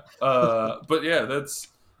yeah. But yeah, that's,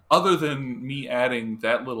 other than me adding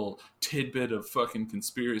that little tidbit of fucking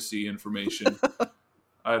conspiracy information,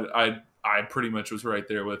 I pretty much was right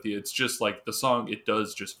there with you. It's just like the song, it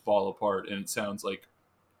does just fall apart and it sounds like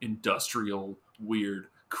industrial, weird,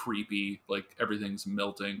 creepy, like everything's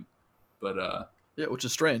melting. But yeah, which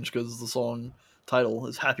is strange because the song title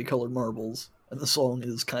is Happy Colored Marbles, and the song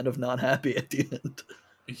is kind of not happy at the end.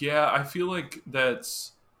 Yeah, I feel like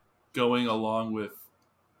that's going along with,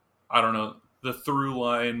 I don't know, the through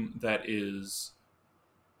line that is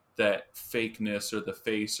that fakeness or the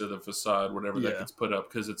face or the facade, whatever that gets put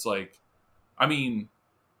up. Because it's like, I mean,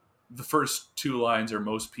 the first two lines are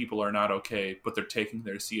most people are not okay, but they're taking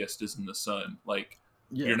their siestas in the sun. Like,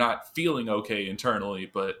 you're not feeling okay internally,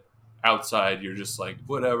 but outside you're just like,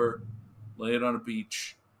 whatever, lay it on a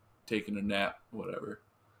beach, taking a nap, whatever.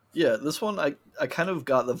 Yeah, this one I kind of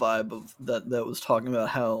got the vibe of that was talking about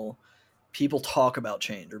how people talk about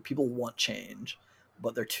change or people want change,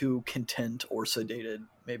 but they're too content or sedated,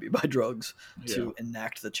 maybe by drugs, to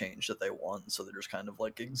enact the change that they want. So they're just kind of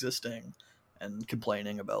like existing and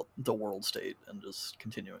complaining about the world state and just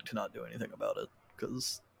continuing to not do anything about it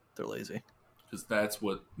because they're lazy. Because that's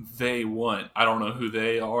what they want. I don't know who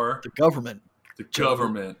they are. The government. The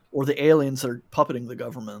government. Or the aliens that are puppeting the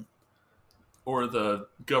government. or the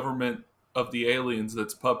government of the aliens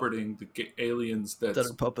that's puppeting the aliens that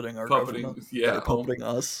that's are puppeting our puppeting. government, that Yeah. are puppeting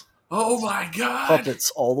us. Oh my god!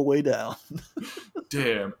 Puppets all the way down.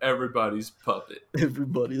 Damn, everybody's puppet.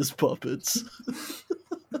 Everybody is puppets.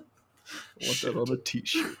 I want Shit. that on a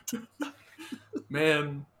t-shirt.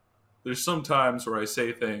 Man, there's some times where I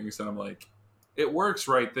say things and I'm like, it works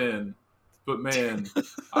right then, but man,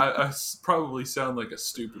 I probably sound like a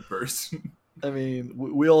stupid person. I mean,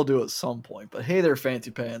 we all do at some point, but hey there,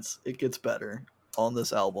 Fancy Pants. It gets better on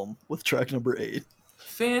this album with track number 8.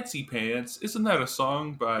 Fancy Pants, isn't that a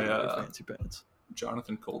song by Fancy Pants.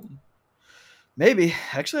 Jonathan Coulton? Maybe.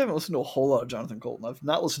 Actually, I haven't listened to a whole lot of Jonathan Coulton. I've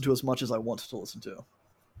not listened to as much as I wanted to listen to.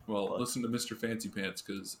 Well, listen to Mr. Fancy Pants,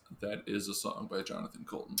 because that is a song by Jonathan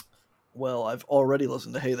Coulton. Well, I've already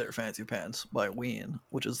listened to Hey There, Fancy Pants by Ween,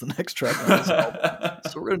 which is the next track on this album.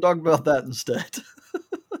 So we're going to talk about that instead.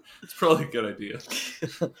 It's probably a good idea.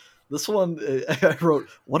 This one, I wrote,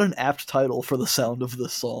 what an apt title for the sound of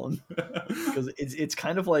this song. Because it's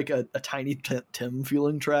kind of like a Tiny Tim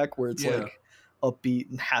feeling track where it's like upbeat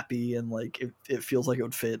and happy, and like it feels like it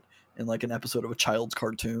would fit in like an episode of a child's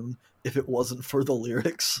cartoon if it wasn't for the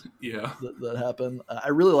lyrics that happen. I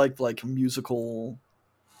really like musical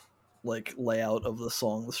like layout of the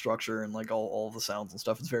song, the structure, and like all the sounds and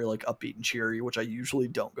stuff. It's very like upbeat and cheery, which I usually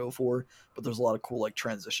don't go for, but there's a lot of cool like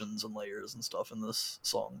transitions and layers and stuff in this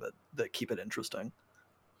song that keep it interesting.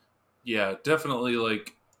 Yeah, definitely.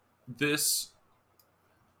 Like this,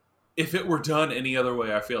 if it were done any other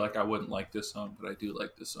way, I feel like I wouldn't like this song, but I do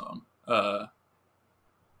like this song.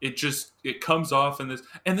 It comes off in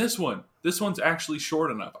this one's actually short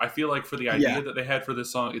enough. I feel like for the idea that they had for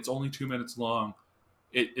this song, it's only 2 minutes long.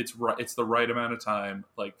 It's the right amount of time.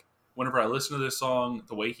 Like whenever I listen to this song,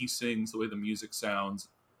 the way he sings, the way the music sounds,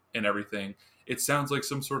 and everything, it sounds like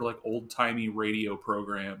some sort of like old timey radio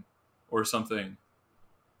program or something,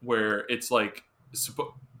 where it's like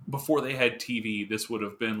before they had TV, this would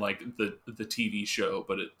have been like the TV show,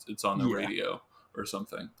 but it's on the radio or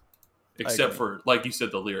something. Except for, like you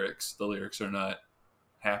said, the lyrics. The lyrics are not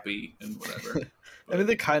happy and whatever. I mean,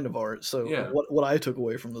 they kind of are. So what I took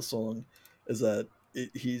away from the song is that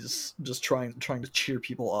he's just trying to cheer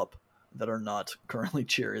people up that are not currently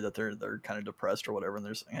cheery, that they're kind of depressed or whatever, and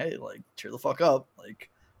they're saying, hey, like, cheer the fuck up, like,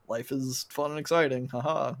 life is fun and exciting,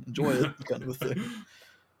 haha, enjoy it, kind of a thing.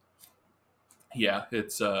 Yeah,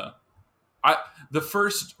 it's the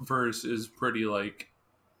first verse is pretty like,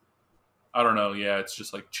 I don't know, it's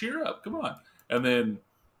just like, cheer up, come on. And then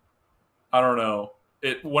I don't know,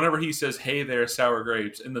 whenever he says, hey there, sour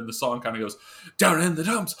grapes, and then the song kind of goes, down in the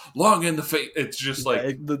dumps, long in the face. It's just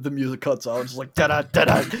like the music cuts out. It's like da da da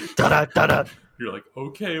da da da da. You're like,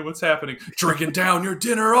 okay, what's happening? Drinking down your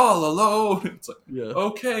dinner all alone. It's like,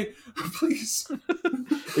 okay, please.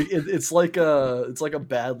 It's like a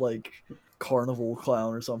bad like carnival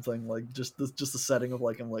clown or something. Like just the setting of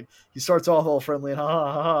like him, like he starts off all friendly and ha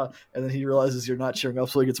ha ha ha, and then he realizes you're not cheering up,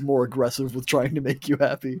 so he gets more aggressive with trying to make you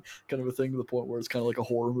happy, kind of a thing, to the point where it's kind of like a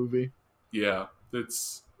horror movie. Yeah,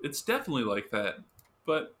 it's definitely like that,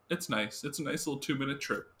 but it's nice. It's a nice little 2-minute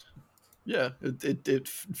trip. Yeah, it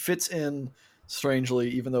fits in strangely,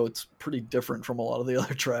 even though it's pretty different from a lot of the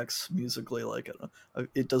other tracks musically. Like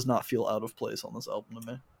it does not feel out of place on this album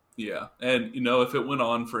to me. Yeah, and if it went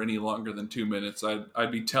on for any longer than 2 minutes,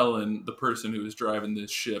 I'd be telling the person who was driving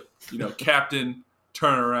this ship, Captain,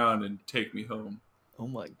 turn around and take me home. Oh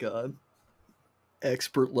my god,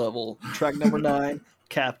 expert level. Track number 9,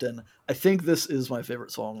 Captain. I think this is my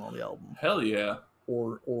favorite song on the album. Hell yeah.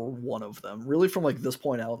 Or one of them. Really, from like this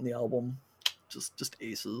point out in the album, just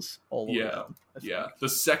aces all the way down. Yeah, the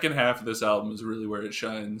second half of this album is really where it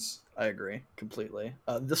shines. I agree completely.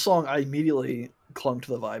 This song I immediately clung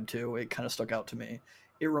to the vibe to. It kind of stuck out to me.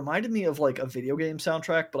 It reminded me of like a video game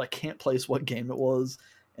soundtrack, but I can't place what game it was,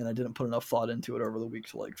 and I didn't put enough thought into it over the week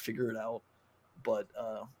to like figure it out. But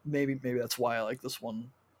maybe that's why I like this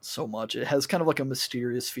one so much. It has kind of like a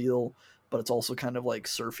mysterious feel, but it's also kind of like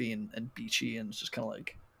surfy and beachy, and it's just kind of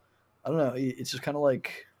like, I don't know, it's just kind of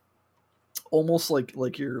like almost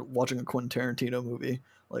like you're watching a Quentin Tarantino movie,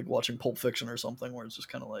 like watching Pulp Fiction or something, where it's just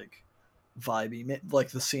kind of like vibey, like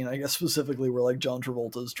the scene I guess specifically where like John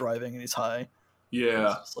Travolta's driving and he's high, he's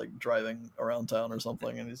just like driving around town or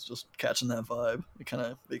something, and he's just catching that vibe. It kind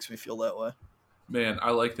of makes me feel that way. Man,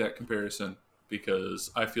 I like that comparison because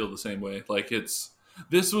I feel the same way. Like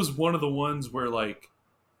this was one of the ones where like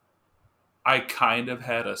I kind of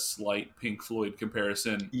had a slight Pink Floyd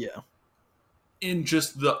comparison. Yeah. In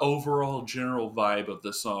just the overall general vibe of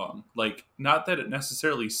the song. Like, not that it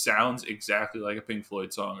necessarily sounds exactly like a Pink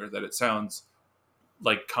Floyd song, or that it sounds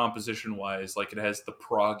like composition wise, like it has the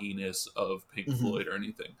progginess of Pink Mhm. Floyd or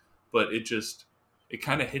anything, but it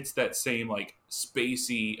kind of hits that same like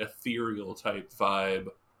spacey, ethereal type vibe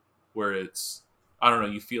where it's, I don't know,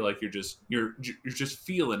 you feel like you're just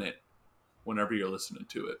feeling it whenever you're listening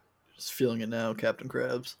to it. Just feeling it now, Captain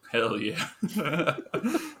Krabs. Hell yeah.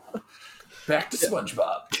 Back to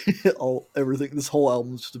SpongeBob. Everything. This whole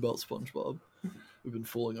album is just about SpongeBob. We've been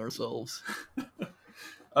fooling ourselves.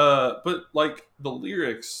 But like the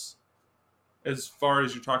lyrics, as far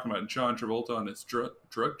as you're talking about John Travolta on his drug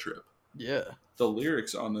trip, Yeah. the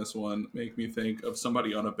lyrics on this one make me think of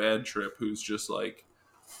somebody on a bad trip who's just like,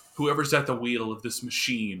 whoever's at the wheel of this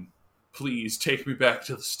machine, please take me back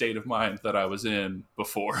to the state of mind that I was in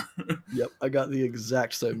before. Yep. I got the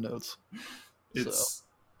exact same notes.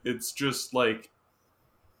 It's just like,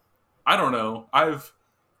 I don't know. I'm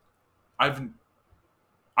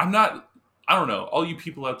not, I don't know. All you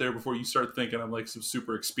people out there, before you start thinking I'm like some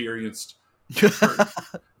super experienced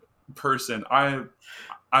person, I'm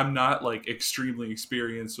not like extremely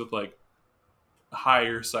experienced with like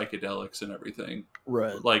higher psychedelics and everything.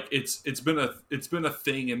 Right. Like it's been a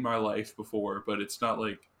thing in my life before, but it's not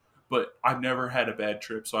like, but I've never had a bad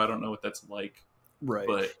trip, so I don't know what that's like. Right.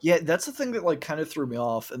 But yeah, that's the thing that like kind of threw me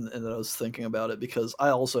off, and that I was thinking about it because I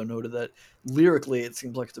also noted that lyrically it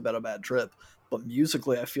seems like it's about a bad trip, but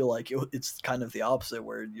musically I feel like it's kind of the opposite,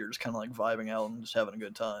 where you're just kind of like vibing out and just having a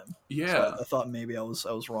good time. yeah, So I thought maybe I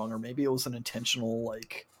was wrong, or maybe it was an intentional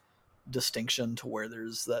like distinction to where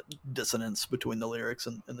there's that dissonance between the lyrics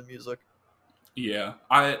and the music. yeah,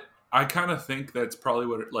 I kind of think that's probably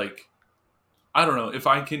what it, like, I don't know if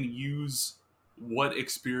I can use what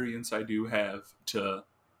experience I do have to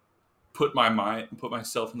put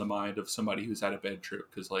myself in the mind of somebody who's had a bad trip,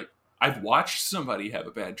 because like I've watched somebody have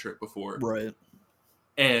a bad trip before, Right.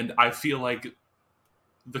 and I feel like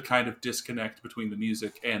the kind of disconnect between the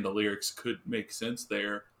music and the lyrics could make sense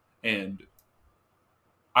there. And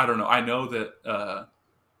I don't know. I know that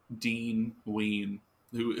Dean Ween,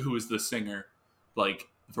 who is the singer, like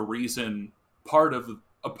the reason,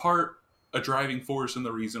 a driving force and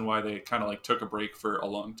the reason why they kind of like took a break for a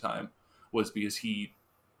long time was because he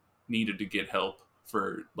needed to get help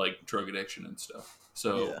for like drug addiction and stuff.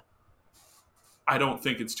 So Yeah. I don't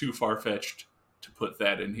think it's too far fetched to put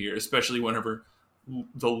that in here, especially whenever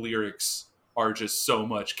the lyrics are just so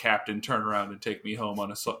much Captain Turn Around and Take Me Home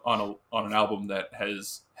on an album that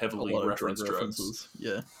has A heavily lot of referenced drug drugs. references.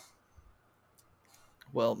 Yeah.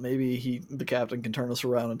 Well, maybe the captain can turn us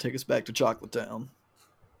around and take us back to Chocolate Town.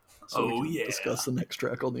 So we can discuss the next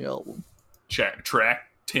track on the album. Track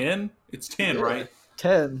 10? It's 10, Yeah. right?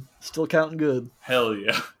 10. Still counting good. Hell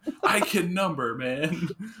yeah. I can number, man.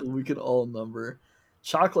 We can all number.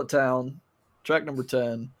 Chocolate Town, track number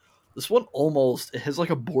 10. This one it has like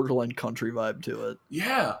a borderline country vibe to it.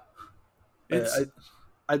 Yeah.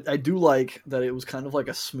 I do like that it was kind of like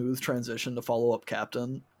a smooth transition to follow up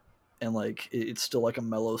Captain, and like it's still like a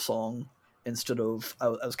mellow song instead of I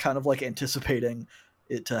was kind of like anticipating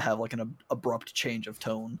it to have like an abrupt change of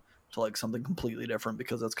tone to like something completely different,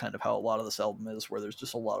 because that's kind of how a lot of this album is, where there's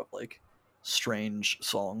just a lot of like strange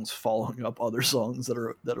songs following up other songs that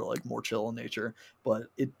are like more chill in nature. But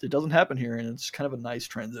it doesn't happen here, and it's kind of a nice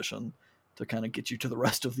transition to kind of get you to the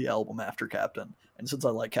rest of the album after Captain. And since I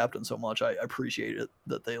like Captain so much, I appreciate it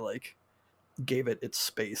that they like gave it its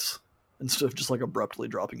space instead of just like abruptly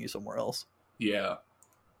dropping you somewhere else. Yeah.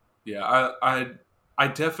 I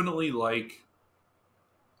definitely like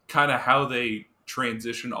kind of how they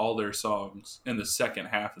transition all their songs in the second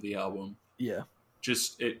half of the album. Yeah.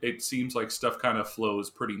 Just it seems like stuff kind of flows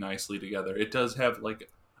pretty nicely together. It does have like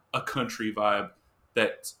a country vibe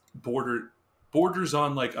that borders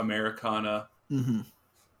on like Americana. Mm-hmm.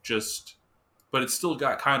 But it's still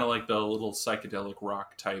got kind of like the little psychedelic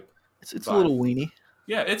rock type. It's a little weenie.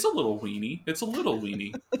 Yeah, it's a little weenie. It's a little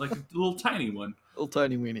weenie, like a little tiny one. Little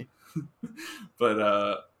tiny weenie.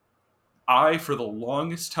 But I, for the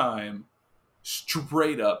longest time,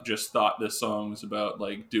 straight up just thought this song was about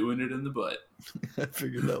like doing it in the butt. I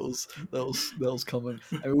figured that was coming.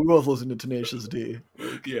 I mean, we both listened to Tenacious D.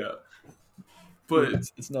 Like, yeah, but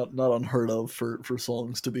it's not unheard of for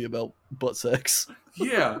songs to be about butt sex.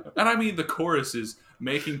 Yeah, and I mean the chorus is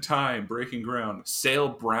making time, breaking ground, sail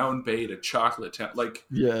Brown Bay to Chocolate Town. Like,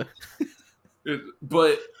 yeah,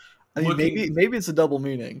 but I mean, maybe it's a double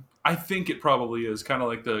meaning. I think it probably is kind of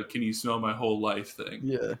like the "Can you smell my whole life" thing.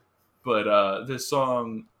 Yeah, but this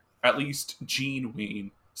song, at least Gene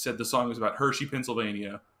Ween said the song was about Hershey,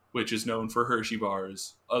 Pennsylvania, which is known for Hershey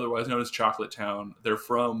bars, otherwise known as Chocolate Town. They're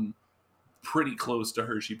from pretty close to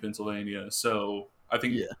Hershey, Pennsylvania, so I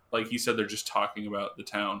think, like he said, they're just talking about the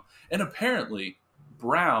town. And apparently,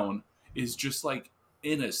 Brown is just like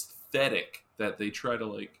an aesthetic that they try to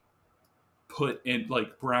like put in.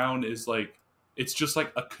 Like Brown is like, it's just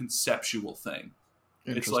like a conceptual thing.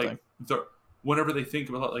 It's like whenever they think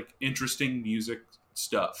about like interesting music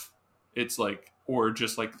stuff, it's like, or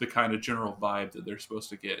just like the kind of general vibe that they're supposed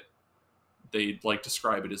to get, they like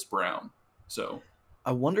describe it as Brown. So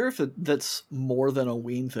I wonder if that's more than a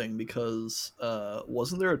Ween thing, because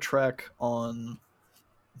wasn't there a track on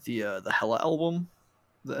the Hella album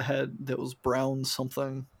that was Brown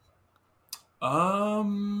something? I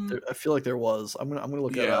feel like there was. I'm gonna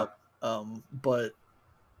look that up. But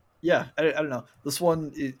yeah, I don't know. This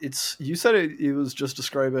one, it's you said it was just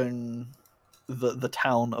describing the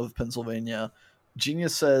town of Pennsylvania.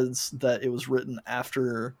 Genius says that it was written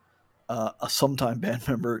after a sometime band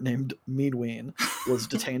member named Meanween was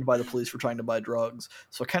detained by the police for trying to buy drugs.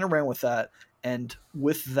 So I kind of ran with that, and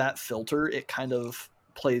with that filter, it kind of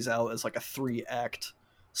plays out as like a 3-act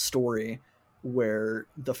story where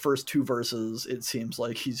the first 2 verses, it seems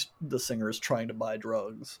like the singer is trying to buy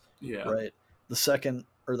drugs. Yeah. Right. The second,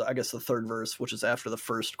 or I guess the third verse, which is after the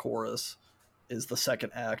first chorus, is the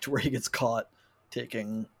second act where he gets caught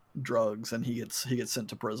taking drugs and he gets sent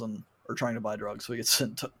to prison, or trying to buy drugs, so he gets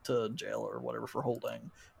sent to jail or whatever for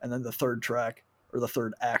holding. And then the third track, or the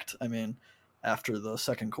third act, I mean, after the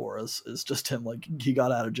second chorus, is just him like he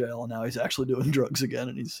got out of jail and now he's actually doing drugs again,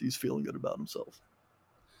 and he's feeling good about himself.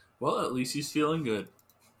 Well, at least he's feeling good.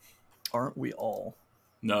 Aren't we all?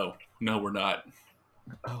 No, we're not.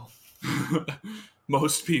 Oh.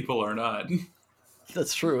 Most people are not.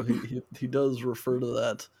 That's true. He does refer to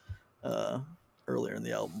that earlier in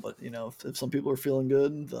the album, but you know, if some people are feeling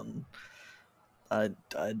good, then I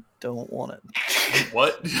don't want it.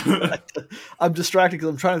 What? I'm distracted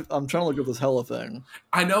because I'm trying to look up this Hella thing.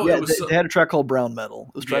 I know. Yeah, they had a track called Brown Metal.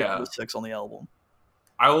 It was track number 6 on the album.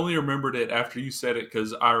 I only remembered it after you said it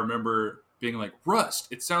because I remember being like, Rust.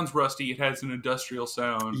 It sounds rusty. It has an industrial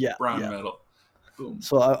sound. Yeah, Brown Metal. Boom.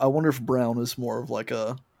 So I wonder if Brown is more of like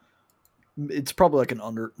it's probably like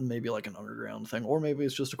maybe like an underground thing, or maybe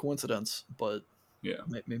it's just a coincidence. But yeah,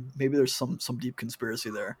 maybe there's some deep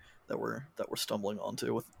conspiracy there that we're stumbling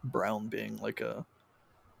onto, with Brown being like a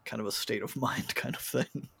kind of a state of mind kind of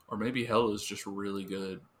thing. Or maybe Hell is just really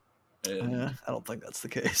good. I don't think that's the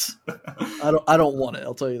case. I don't want it.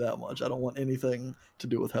 I'll tell you that much. I don't want anything to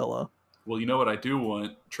do with Hella. Well, you know what I do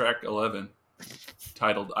want? Track 11,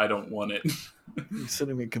 titled "I Don't Want It." You're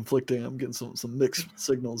sending me conflicting. I'm getting some mixed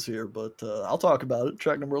signals here, but I'll talk about it.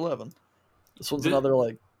 Track number 11. This one's another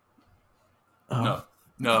like. No,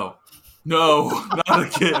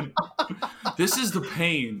 not again. This is the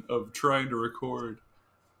pain of trying to record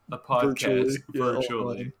a podcast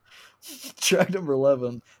virtually. Track number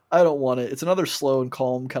 11. I don't want it. It's another slow and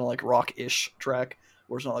calm, kind of like rock-ish track,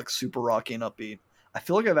 where it's not like super rocky and upbeat. I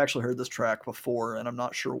feel like I've actually heard this track before, and I'm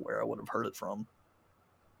not sure where I would have heard it from.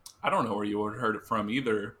 I don't know where you would have heard it from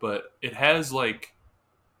either, but it has like,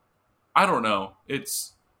 I don't know.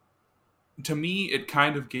 It's, to me, it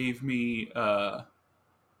kind of gave me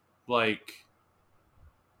like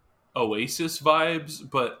Oasis vibes,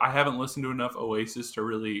 but I haven't listened to enough Oasis to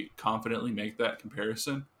really confidently make that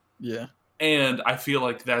comparison. Yeah. And I feel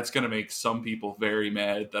like that's going to make some people very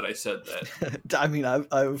mad that I said that. I mean,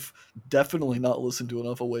 I've definitely not listened to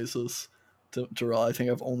enough Oasis to I think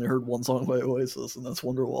I've only heard one song by Oasis, and that's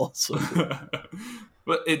Wonderwall. So.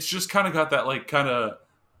 But it's just kind of got that like kind of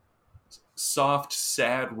soft,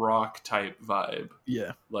 sad rock type vibe.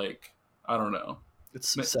 Yeah. Like, I don't know.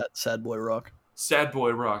 It's sad boy rock. Sad boy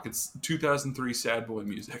rock. It's 2003 sad boy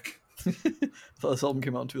music. I thought this album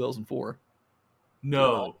came out in 2004.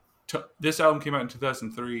 No. This album came out in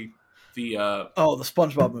 2003. The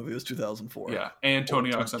SpongeBob movie was 2004. Yeah, and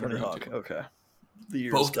Tony Hawk's Underground. Okay. The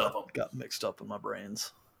years both of them got mixed up in my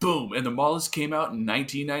brains. Boom, and The Mollusk came out in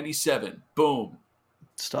 1997. Boom.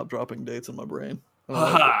 Stop dropping dates in my brain.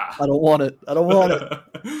 I don't want it. I don't want it.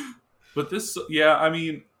 But this, yeah, I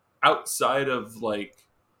mean, outside of like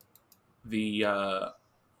the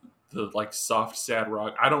like soft sad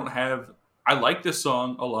rock, I like this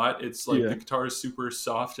song a lot. It's like the guitar is super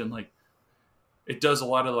soft and like it does a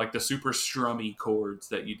lot of like the super strummy chords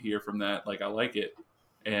that you'd hear from that. Like I like it.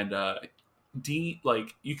 And Dean,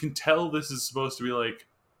 like you can tell this is supposed to be like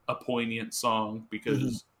a poignant song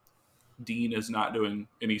because Dean is not doing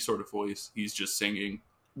any sort of voice. He's just singing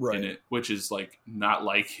in it, which is like not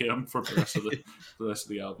like him for the rest of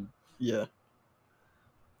the album. Yeah.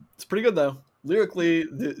 It's pretty good though. Lyrically,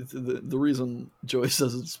 the reason Joey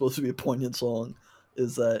says it's supposed to be a poignant song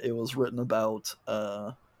is that it was written about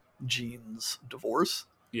Gene's divorce.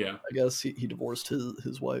 Yeah. I guess he divorced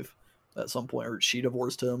his wife at some point, or she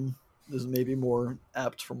divorced him. is maybe more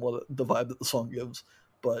apt from what the vibe that the song gives,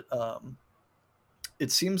 but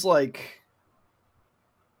it seems like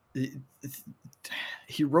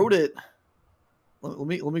he wrote it. Let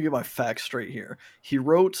me get my facts straight here. He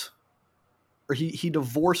wrote, or he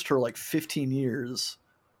divorced her like 15 years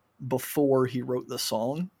before he wrote the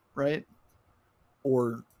song, right?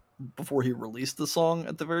 Or before he released the song,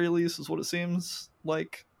 at the very least, is what it seems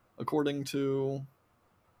like, according to.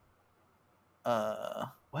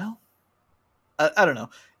 Well, I don't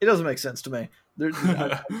know. It doesn't make sense to me.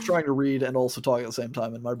 I'm trying to read and also talk at the same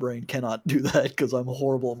time, and my brain cannot do that because I'm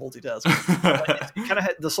horrible at multitasking. It kind of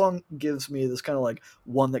the song gives me this kind of like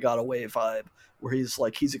One That Got Away vibe, where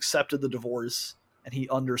he's accepted the divorce and he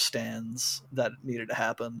understands that it needed to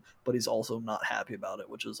happen, but he's also not happy about it,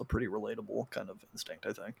 which is a pretty relatable kind of instinct,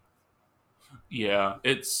 I think. Yeah,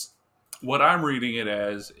 it's what I'm reading it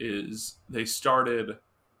as is they started.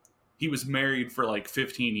 He was married for like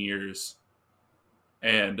 15 years,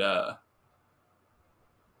 and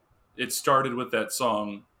it started with that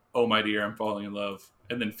song, "Oh My Dear, I'm Falling in Love,"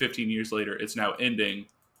 and then 15 years later, it's now ending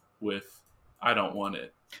with "I Don't Want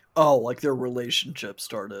It." Oh, like their relationship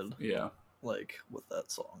started, Yeah, like with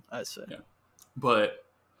that song. I see. yeah, but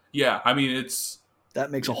yeah, I mean, that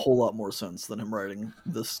makes a whole lot more sense than him writing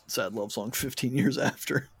this sad love song 15 years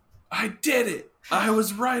after. I did it. I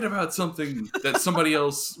was right about something that somebody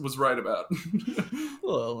else was right about.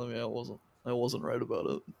 Well, I mean, I wasn't right about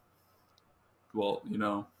it. Well,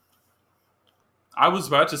 I was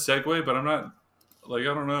about to segue, but I'm not. Like,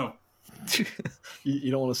 I don't know. You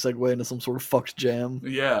don't want to segue into some sort of fucked jam?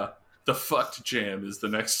 Yeah, the fucked jam is the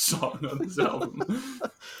next song on this album.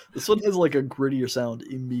 This one has like a grittier sound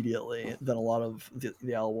immediately than a lot of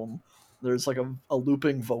the album. There's like a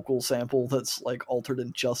looping vocal sample that's like altered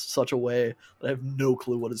in just such a way that I have no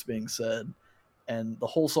clue what is being said. And the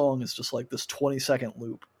whole song is just like this 20-second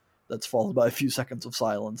loop that's followed by a few seconds of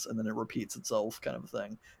silence, and then it repeats itself, kind of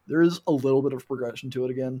thing. There is a little bit of progression to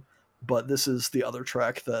it again, but this is the other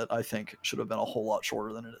track that I think should have been a whole lot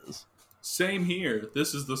shorter than it is. Same here.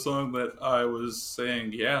 This is the song that I was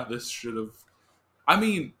saying, yeah, this should have. I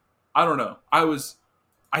mean, I don't know.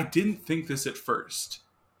 I didn't think this at first.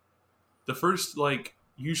 The first, like,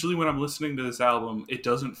 usually when I'm listening to this album, it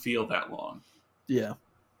doesn't feel that long. Yeah.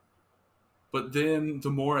 But then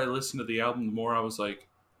the more I listened to the album, the more I was like,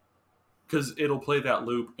 because it'll play that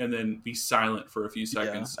loop and then be silent for a few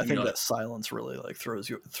seconds. Yeah, I think that silence really like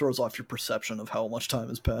throws off your perception of how much time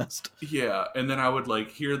has passed. Yeah, and then I would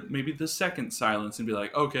like hear maybe the second silence and be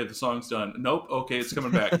like, okay, the song's done. Nope, okay, it's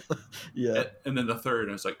coming back. Yeah. And then the third,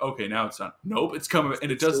 and it's like, okay, now it's done. Nope, it's coming back.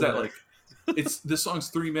 And it does that like this song's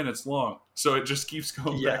 3 minutes long, so it just keeps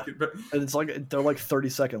going back and back. And it's like they're like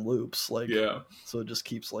 30-second loops, like, yeah. So it just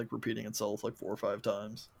keeps like repeating itself like 4 or 5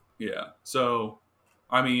 times. Yeah. So,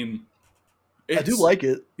 I mean, I do like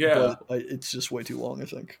it. Yeah, but it's just way too long, I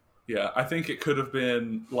think. Yeah, I think it could have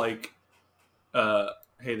been like,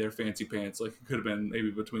 hey there, Fancy Pants. Like it could have been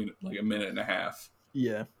maybe between like a minute and a half.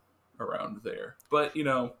 Yeah. Around there, but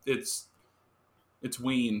it's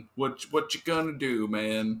Ween. What you gonna do,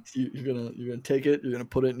 man? You're gonna take it. You're gonna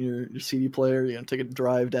put it in your CD player. You're gonna take a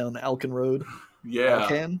drive down Alkin Road. Yeah,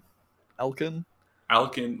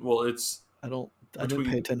 Alkin. Well, it's I didn't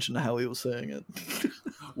pay attention to how he was saying it.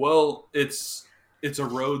 Well, it's a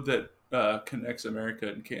road that connects America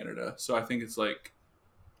and Canada, so I think it's like.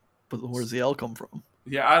 But where's the L come from?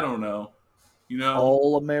 Yeah, I don't know.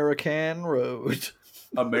 All American Road.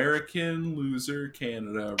 American Loser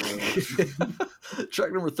Canada Road.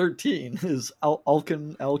 Track number 13 is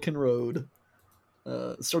Alkin Road.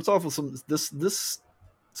 It starts off with some this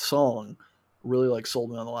song really like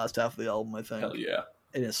sold me on the last half of the album, I think. Hell yeah.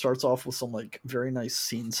 And it starts off with some like very nice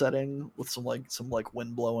scene setting with some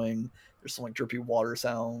wind blowing. There's some like drippy water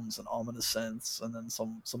sounds and ominous scents, and then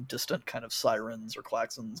some distant kind of sirens or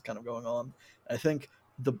klaxons kind of going on. I think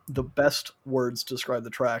the best words to describe the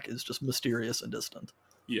track is just mysterious and distant.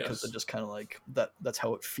 Yes. Because it just kind of like that's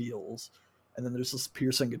how it feels. And then there's this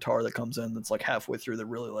piercing guitar that comes in that's like halfway through that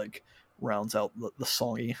really like rounds out the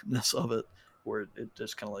songiness of it, where it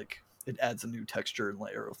just kind of like it adds a new texture and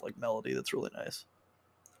layer of like melody that's really nice.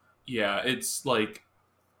 Yeah, it's like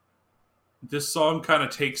this song kind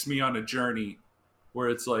of takes me on a journey where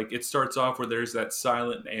it's like it starts off where there's that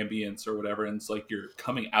silent ambience or whatever, and it's like you're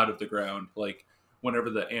coming out of the ground, like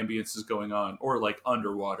whenever the ambience is going on, or like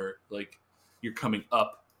underwater, like you're coming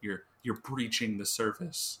up, you're breaching the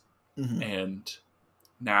surface, mm-hmm. and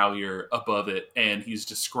now you're above it, and he's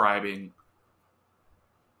describing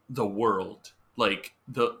the world. Like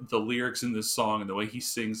the lyrics in this song and the way he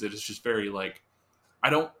sings it is just very like,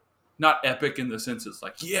 not epic in the sense it's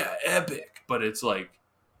like, yeah, epic, but it's like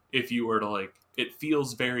if you were to like, it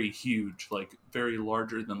feels very huge, like very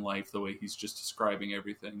larger than life, the way he's just describing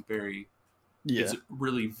everything. Very, Yeah, it's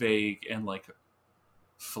really vague and like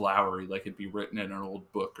flowery, like it'd be written in an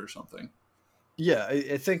old book or something. yeah.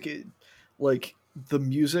 I think like the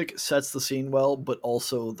music sets the scene well, but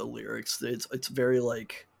also the lyrics. It's very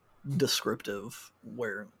like descriptive,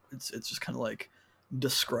 where it's just kind of like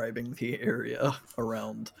describing the area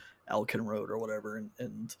around Alkin Road or whatever,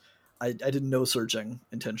 and I did no searching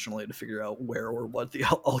intentionally to figure out where or what the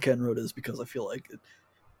Alkin Road is, because I feel like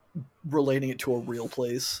relating it to a real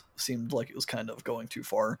place seemed like it was kind of going too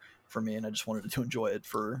far for me, and I just wanted to enjoy it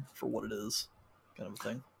for what it is, kind of a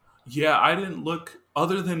thing. Yeah, I didn't look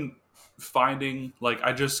other than finding like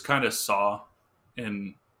I just kind of saw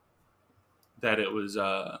in that it was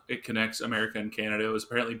it connects America and Canada. It was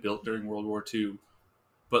apparently built during World War II,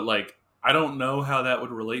 but like I don't know how that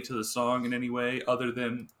would relate to the song in any way other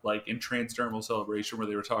than like in Transdermal Celebration where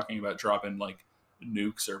they were talking about dropping like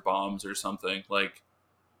nukes or bombs or something. Like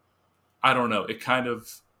I don't know. It kind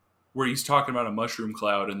of where he's talking about a mushroom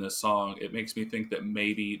cloud in this song, it makes me think that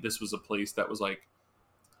maybe this was a place that was like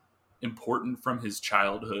important from his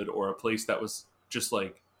childhood or a place that was just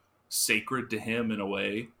like sacred to him in a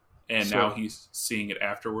way, and now So he's seeing it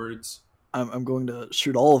afterwards. I'm going to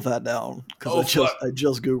shoot all of that down because Oh fuck. I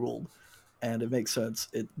just googled, and it makes sense.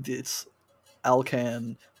 It's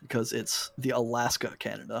Alcan because it's the Alaska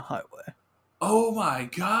Canada highway. Oh my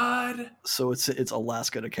god. So it's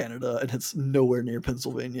Alaska to Canada, and it's nowhere near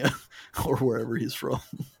Pennsylvania or wherever he's from.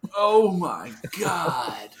 Oh my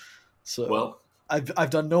god. So Well, I've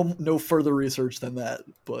done no further research than that,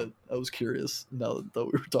 but I was curious now that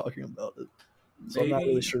we were talking about it. So I'm not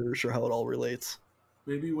really maybe sure how it all relates.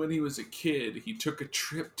 maybe when he was a kid, he took a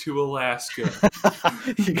trip to Alaska.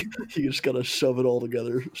 You just gotta shove it all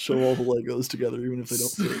together, show all the Legos together, even if they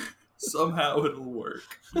don't fit. Somehow it'll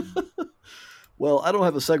work. Well, I don't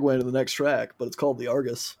have a segue into the next track, but it's called the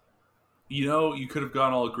Argus. You know, you could have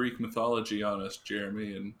gone all Greek mythology on us,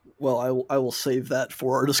 Jeremy, and Well, I will save that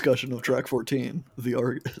for our discussion of track 14, the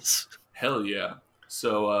Argus. hell yeah.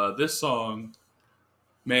 So this song,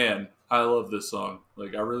 man, I love this song.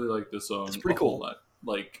 Like I really like this It's song a pretty whole cool. lot.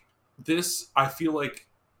 Like this, I feel like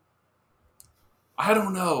I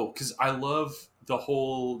don't know because I love the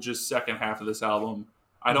whole just second half of this album.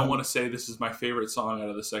 I don't Mhm. want to say this is my favorite song out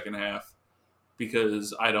of the second half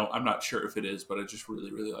because I'm not sure if it is, but I just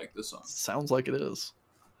really really like this song. Sounds like it is.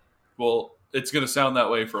 Well, it's gonna sound that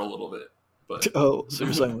way for a little bit, but Oh, so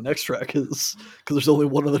you're saying the next track is because there's only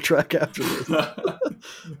one other track after this.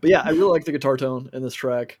 But yeah, I really like the guitar tone in this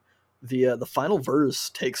track. The final verse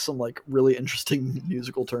takes some like really interesting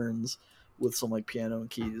musical turns with some like piano and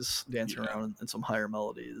keys dancing Yeah. around and some higher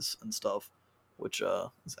melodies and stuff, which I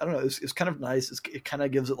don't know, it's kind of nice. It kind of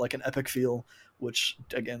gives it like an epic feel, which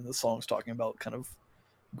again the song's talking about kind of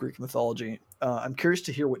Greek mythology. I'm curious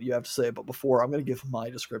to hear what you have to say, but before I'm going to give my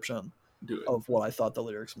description do it. of what I thought the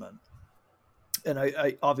lyrics meant. And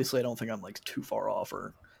I obviously I don't think I'm like too far off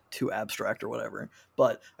or too abstract or whatever,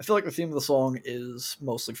 but I feel like the theme of the song is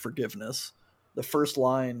mostly forgiveness. The first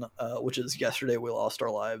line, which is "Yesterday we lost our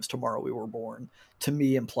lives, tomorrow we were born," to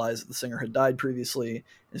me implies that the singer had died previously and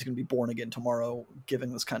is going to be born again tomorrow,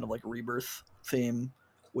 giving this kind of like rebirth theme,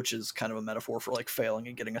 which is kind of a metaphor for like failing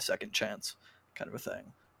and getting a second chance, kind of a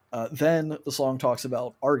thing. Then the song talks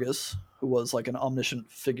about Argus, who was like an omniscient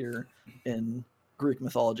figure in Greek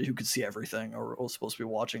mythology who could see everything or was supposed to be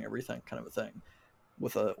watching everything, kind of a thing,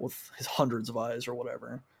 with his hundreds of eyes or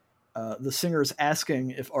whatever. The singer is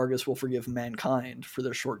asking if Argus will forgive mankind for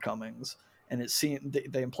their shortcomings, and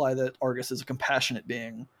they imply that Argus is a compassionate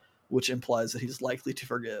being, which implies that he's likely to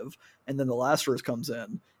forgive. And then the last verse comes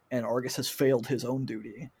in, and Argus has failed his own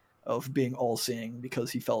duty of being all-seeing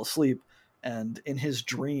because he fell asleep. And in his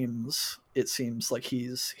dreams, it seems like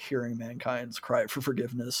he's hearing mankind's cry for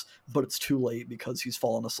forgiveness, but it's too late because he's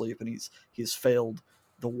fallen asleep and he's failed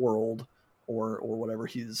the world or whatever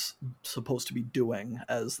he's supposed to be doing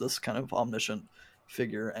as this kind of omniscient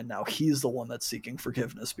figure, and now he's the one that's seeking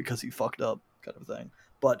forgiveness because he fucked up, kind of thing.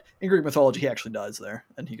 But in Greek mythology, he actually dies there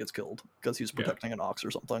and he gets killed because he was protecting an ox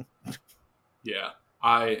or something. Yeah.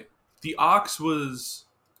 The ox was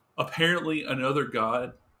apparently another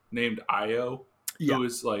god named Io, Yeah, who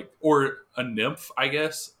is like or a nymph, I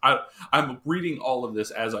guess. I'm reading all of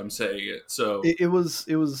this as I'm saying it. So it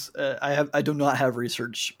was I do not have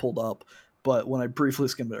research pulled up, but when I briefly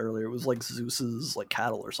skimmed it earlier, it was like Zeus's like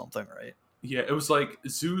cattle or something, right? yeah, it was like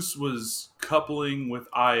Zeus was coupling with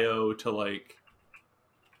Io to like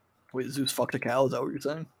Wait, Zeus fucked a cow? Is that what you're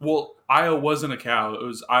saying? well, Io wasn't a cow. It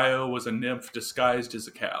was Io was a nymph disguised as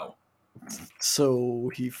a cow. So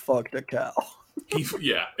he fucked a cow.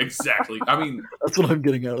 Yeah, exactly. I mean, That's what I'm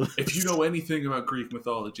getting out of if you this. know anything about Greek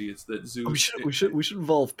mythology, it's that We Zeus. should we should we should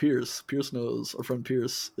involve Pierce. Pierce knows. Our friend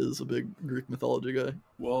Pierce is a big Greek mythology guy.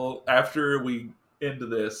 Well, after we end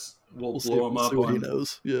this, we'll We'll see. blow him We'll see up what he on.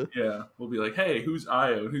 knows. Yeah, Yeah, we'll be like, hey, who's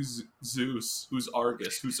Io? Who's Zeus? Who's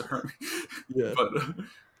Argus? Who's Hermes? yeah, But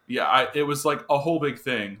yeah, it was like a whole big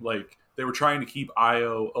thing. Like they were trying to keep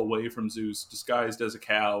Io away from Zeus, disguised as a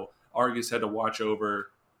cow. Argus had to watch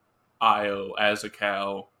over Io as a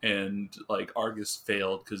cow, and like Argus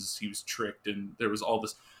failed because he was tricked, and there was all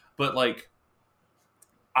this. But like,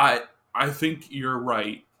 I I think you're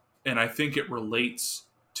right, and I think it relates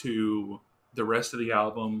to the rest of the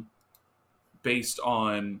album based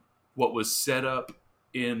on what was set up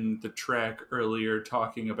in the track earlier,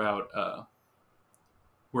 talking about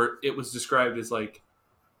where it was described as like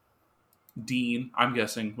Dean, I'm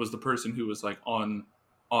guessing, was the person who was like on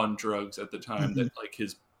drugs at the time, hmm that like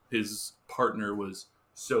his partner was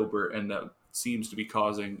sober, and that seems to be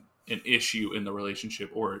causing an issue in the relationship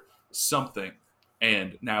or something.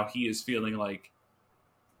 And now he is feeling like,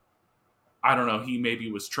 I don't know, he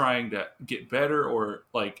maybe was trying to get better, or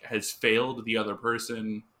like has failed the other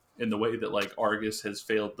person in the way that like Argus has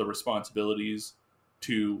failed the responsibilities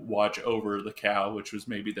to watch over the cow, which was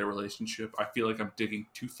maybe their relationship. I feel like I'm digging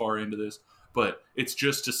too far into this, but it's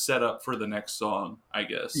just to set up for the next song, I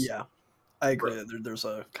guess. yeah. I agree. But There's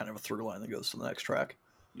a kind of a through line that goes to the next track.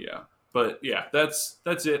 yeah, but yeah, that's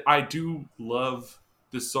it. I do love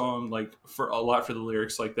this song, like for a lot, for the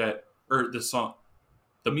lyrics like that, or the song,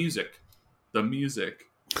 the music, the music,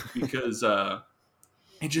 because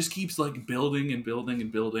it just keeps like building and building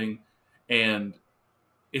and building, and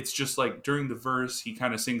it's just like during the verse he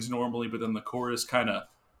kind of sings normally, but then the chorus kind of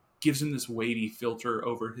gives him this weighty filter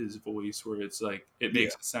over his voice where it's like it Yeah,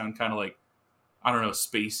 makes it sound kind of like, I don't know,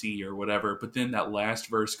 spacey or whatever. But then that last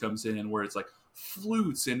verse comes in where it's like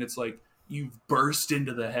flutes, and it's like you've burst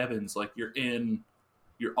into the heavens, like you're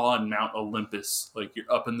on Mount Olympus, like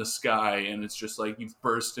you're up in the sky, and it's just like you've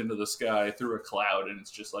burst into the sky through a cloud, and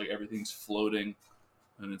it's just like everything's floating,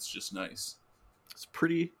 and it's just nice. it's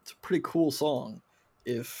pretty. It's a pretty cool song.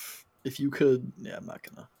 If you could, yeah, I'm not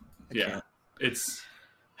gonna. I Yeah, can't. it's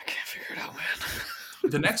I can't figure it out,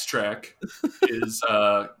 man. the next track is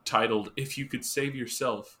titled "If You Could Save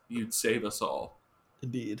Yourself, You'd Save Us All."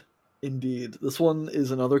 Indeed. Indeed. This one is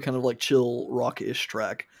another kind of like chill rock-ish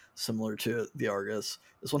track, similar to the Argus.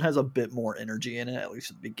 This one has a bit more energy in it, at least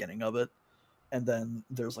at the beginning of it. And then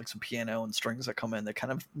there's like some piano and strings that come in that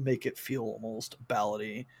kind of make it feel almost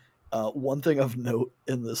ballady. One thing of note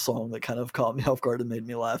in this song that kind of caught me off guard and made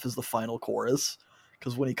me laugh is the final chorus.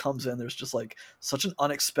 Because when he comes in, there's just like such an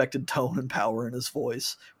unexpected tone and power in his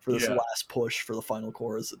voice for this Yeah, last push for the final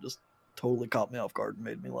chorus. It just totally caught me off guard and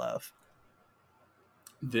made me laugh.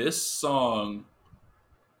 this song,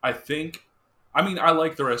 I think, I mean, I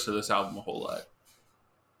like the rest of this album a whole lot,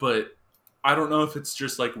 but I don't know if it's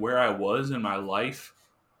just like where I was in my life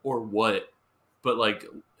or what, but like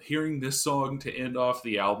hearing this song to end off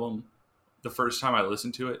the album the first time I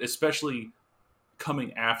listened to it, especially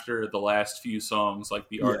coming after the last few songs like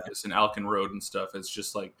the Yeah. Arcus and Alkin Road and stuff, it's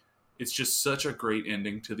just like it's just such a great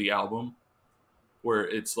ending to the album where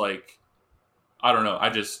it's like, I don't know,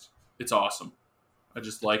 it's awesome. I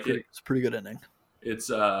just like it. It's a pretty good ending. It's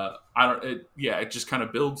I don't it yeah, it just kind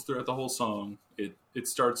of builds throughout the whole song. It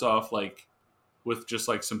starts off like with just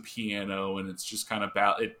like some piano, and it's just kind of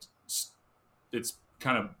it's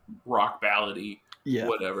kind of rock ballady, Yeah.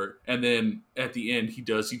 whatever. And then at the end he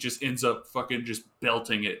just ends up fucking just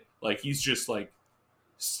belting it. Like he's just like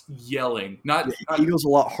yelling. Yeah, Not, he not goes a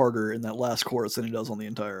lot harder in that last chorus than he does on the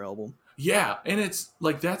entire album. yeah, and it's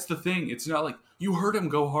like that's the thing. It's not like you heard him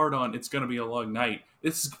go hard on "It's Gonna Be a Long Night."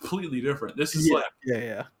 This is completely different. Yeah,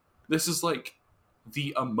 yeah. This is like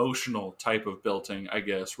the emotional type of belting, I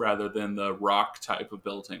guess, rather than the rock type of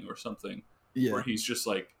belting or something, where Yeah. he's just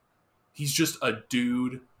like he's just a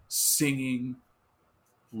dude singing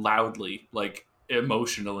loudly, like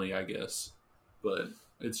emotionally, I guess. But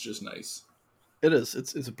it's just nice. It is.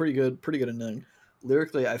 It's a pretty good ending.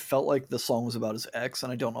 Lyrically, I felt like the song was about his ex,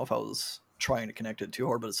 and I don't know if I was trying to connect it too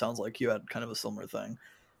hard, but it sounds like you had kind of a similar thing.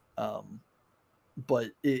 Um,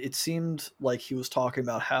 but it seemed like he was talking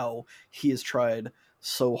about how he has tried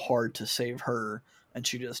so hard to save her, and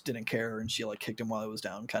she just didn't care, and she like kicked him while he was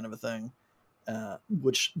down, kind of a thing.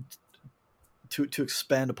 Which to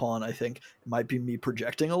expand upon, I think it might be me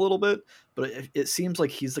projecting a little bit, but it seems like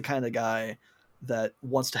he's the kind of guy that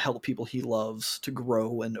wants to help people he loves to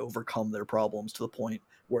grow and overcome their problems to the point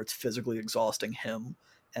where it's physically exhausting him.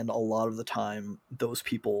 And a lot of the time, those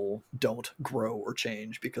people don't grow or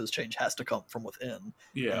change because change has to come from within.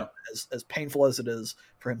 Yeah. And as painful as it is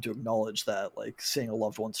for him to acknowledge that, like seeing a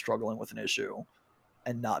loved one struggling with an issue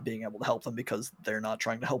and not being able to help them because they're not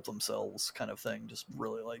trying to help themselves, kind of thing, just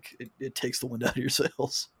really like it takes the wind out of your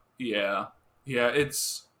sails. Yeah. Yeah.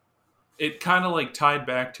 It kind of like tied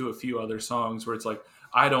back to a few other songs where it's like,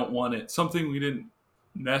 I don't want it. Something we didn't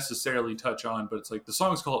necessarily touch on, but it's like the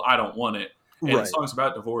song's called I Don't Want It. And the Right. song's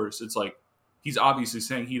about divorce. It's like he's obviously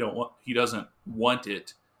saying he doesn't want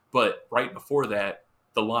it, but right before that,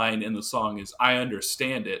 the line in the song is I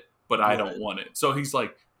understand it, but I don't want it. So he's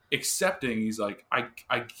like accepting, he's like,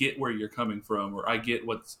 I get where you're coming from, or I get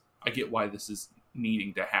why this is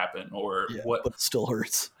needing to happen, or what, but it still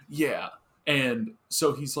hurts. yeah. And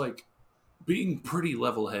so he's like being pretty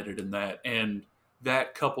level-headed in that, and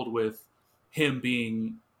that coupled with him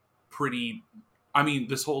being pretty, I mean,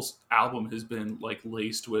 this whole album has been like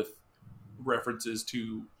laced with references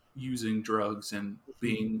to using drugs and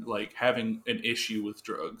being like having an issue with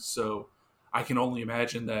drugs. So I can only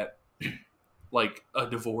imagine that like a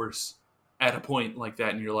divorce at a point like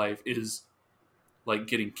that in your life is like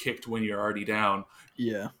getting kicked when you're already down.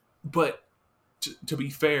 Yeah. But to be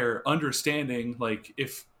fair, understanding like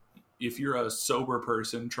if you're a sober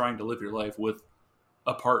person trying to live your life with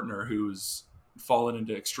a partner who's fallen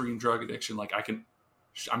into extreme drug addiction, like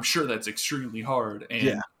I'm sure that's extremely hard,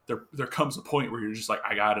 and there comes a point where you're just like,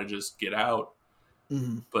 I gotta just get out.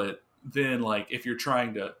 Mm-hmm. But then like if you're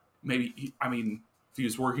trying to maybe, I mean, if he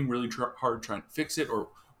was working really hard trying to fix it or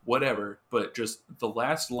whatever, but just the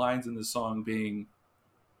last lines in the song being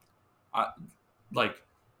like,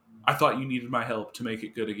 I thought you needed my help to make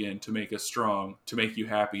it good again, to make us strong, to make you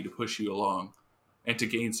happy, to push you along, and to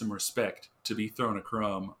gain some respect, to be thrown a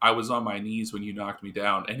crumb. I was on my knees when you knocked me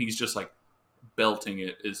down. And he's just like belting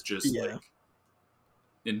it is just like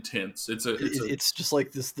intense. It's just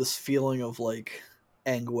like this feeling of like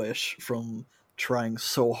anguish from trying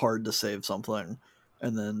so hard to save something,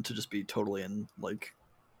 and then to just be totally and like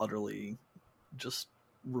utterly just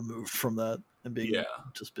removed from that and being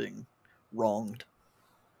just being wronged.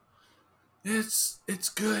 It's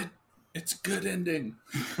good. It's a good ending.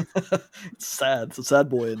 It's sad. It's a sad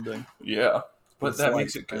boy ending. Yeah. But that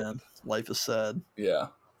makes it good. Man. Life is sad. Yeah.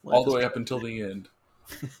 All the way up until the end.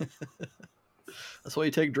 That's why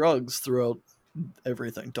you take drugs throughout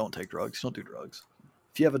everything. Don't take drugs. Don't do drugs.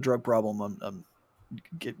 If you have a drug problem,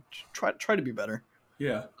 try to be better.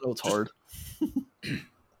 Yeah. I know it's hard.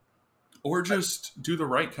 Or just do the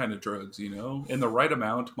right kind of drugs, you know, in the right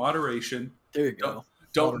amount, moderation. There you go.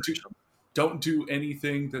 Don't do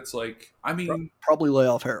anything that's like, I mean, probably lay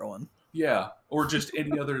off heroin. Yeah, or just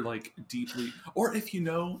any other like deeply, or if you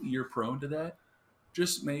know you're prone to that,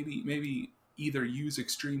 just maybe either use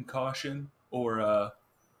extreme caution or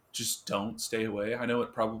just don't stay away. I know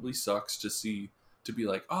it probably sucks to be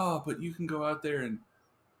like, oh, but you can go out there and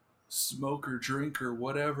smoke or drink or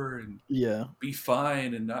whatever and be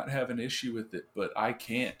fine and not have an issue with it, but I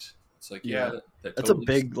can't. It's like, that's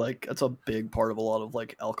totally that's a big part of a lot of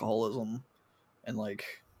like alcoholism and like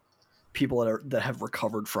people that have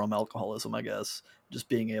recovered from alcoholism, I guess, just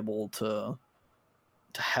being able to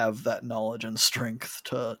have that knowledge and strength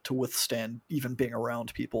to withstand even being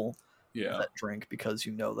around people that drink, because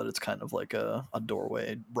you know that it's kind of like a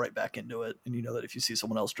doorway right back into it, and you know that if you see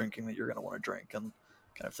someone else drinking that you're going to want to drink and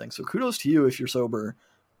kind of thing. So kudos to you if you're sober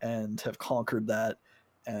and have conquered that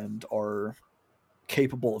and are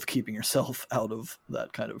capable of keeping yourself out of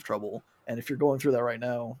that kind of trouble. And if you're going through that right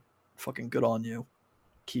now, fucking good on you.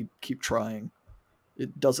 Keep trying.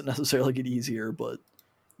 It doesn't necessarily get easier, but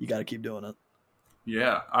you got to keep doing it.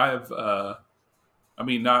 Yeah, I've I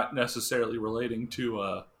mean, not necessarily relating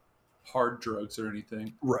to hard drugs or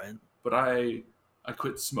anything, right? But I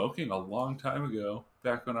quit smoking a long time ago,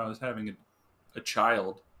 back when I was having a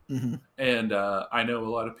child, and I know a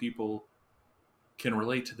lot of people can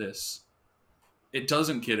relate to this. It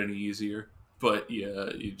doesn't get any easier, but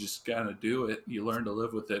you just gotta do it. You learn to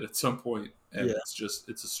live with it at some point, and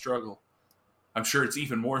it's a struggle. I'm sure it's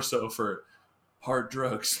even more so for hard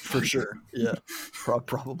drugs. For sure, yeah,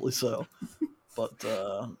 probably so. But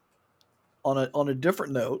on a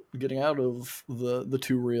different note, getting out of the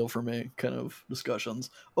too real for me kind of discussions,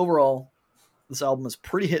 overall, this album is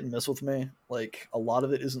pretty hit and miss with me. Like, a lot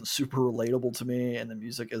of it isn't super relatable to me, and the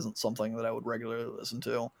music isn't something that I would regularly listen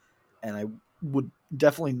to. And I would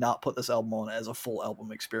definitely not put this album on as a full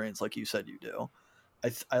album experience like you said you do.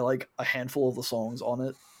 I like a handful of the songs on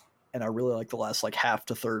it, and I really like the last like half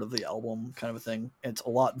to third of the album kind of a thing. It's a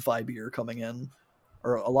lot vibier coming in,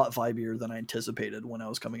 or a lot vibier than I anticipated when I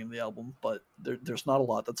was coming into the album, but there's not a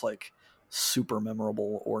lot that's like super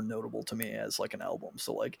memorable or notable to me as like an album.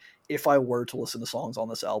 So like if I were to listen to songs on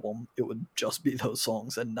this album, it would just be those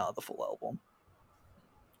songs and not the full album.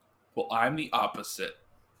 Well, I'm the opposite,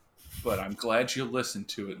 but I'm glad you listened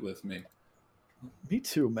to it with me. Me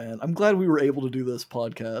too, man. I'm glad we were able to do this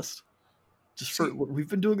podcast. We've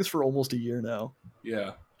been doing this for almost a year now.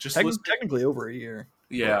 Yeah, just technically over a year.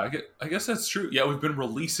 Yeah, I guess that's true. Yeah, we've been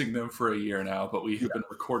releasing them for a year now, but we have been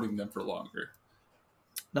recording them for longer.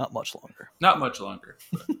 Not much longer. Not much longer.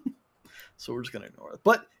 So we're just going to ignore it.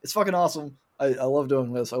 But it's fucking awesome. I love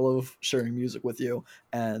doing this. I love sharing music with you.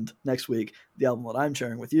 And next week, the album that I'm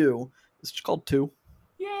sharing with you is called 2.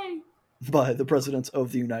 Yay! By the Presidents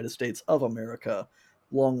of the United States of America.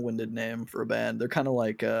 Long-winded name for a band. They're kind of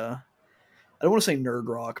like, I don't want to say nerd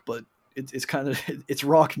rock, but it's kind of, it's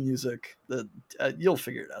rock music that you'll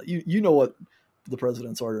figure it out. You know what the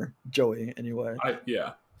Presidents are, Joey, anyway.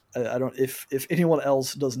 I don't, if anyone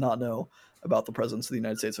else does not know about the Presidents of the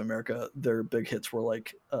United States of America, their big hits were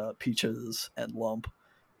like Peaches and Lump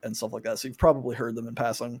and stuff like that. So you've probably heard them in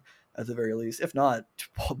passing at the very least. If not,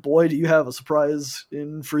 boy, do you have a surprise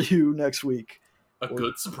in for you next week. A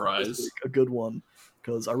good surprise. A good one.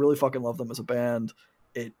 Because I really fucking love them as a band.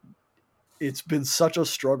 It's been such a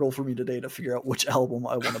struggle for me today to figure out which album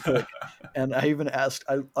I want to pick. And I even asked,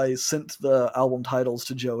 I sent the album titles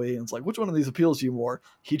to Joey and it's like, which one of these appeals to you more?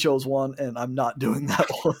 He chose one and I'm not doing that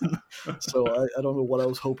one. So I don't know what I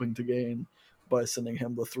was hoping to gain by sending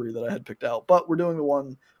him the 3 that I had picked out. But we're doing the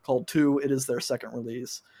one called 2. It is their second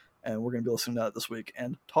release. And we're going to be listening to that this week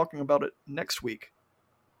and talking about it next week.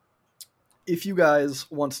 If you guys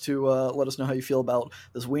want to let us know how you feel about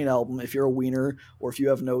this Ween album, if you're a Wiener or if you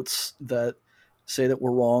have notes that say that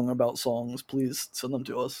we're wrong about songs, please send them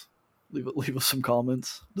to us. Leave us some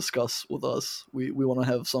comments. Discuss with us. We want to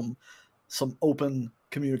have some open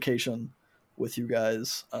communication with you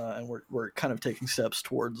guys, and we're kind of taking steps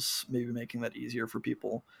towards maybe making that easier for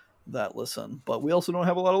people that listen. But we also don't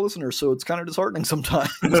have a lot of listeners, so it's kind of disheartening sometimes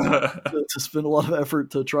to spend a lot of effort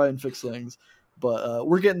to try and fix things. But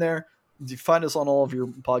we're getting there. You find us on all of your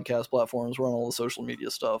podcast platforms. We're on all the social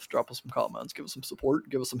media stuff. Drop us some comments. Give us some support.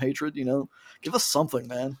 Give us some hatred. Give us something,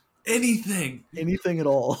 man. Anything at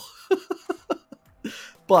all.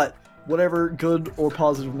 But whatever good or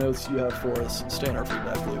positive notes you have for us, stay in our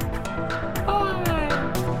feedback loop.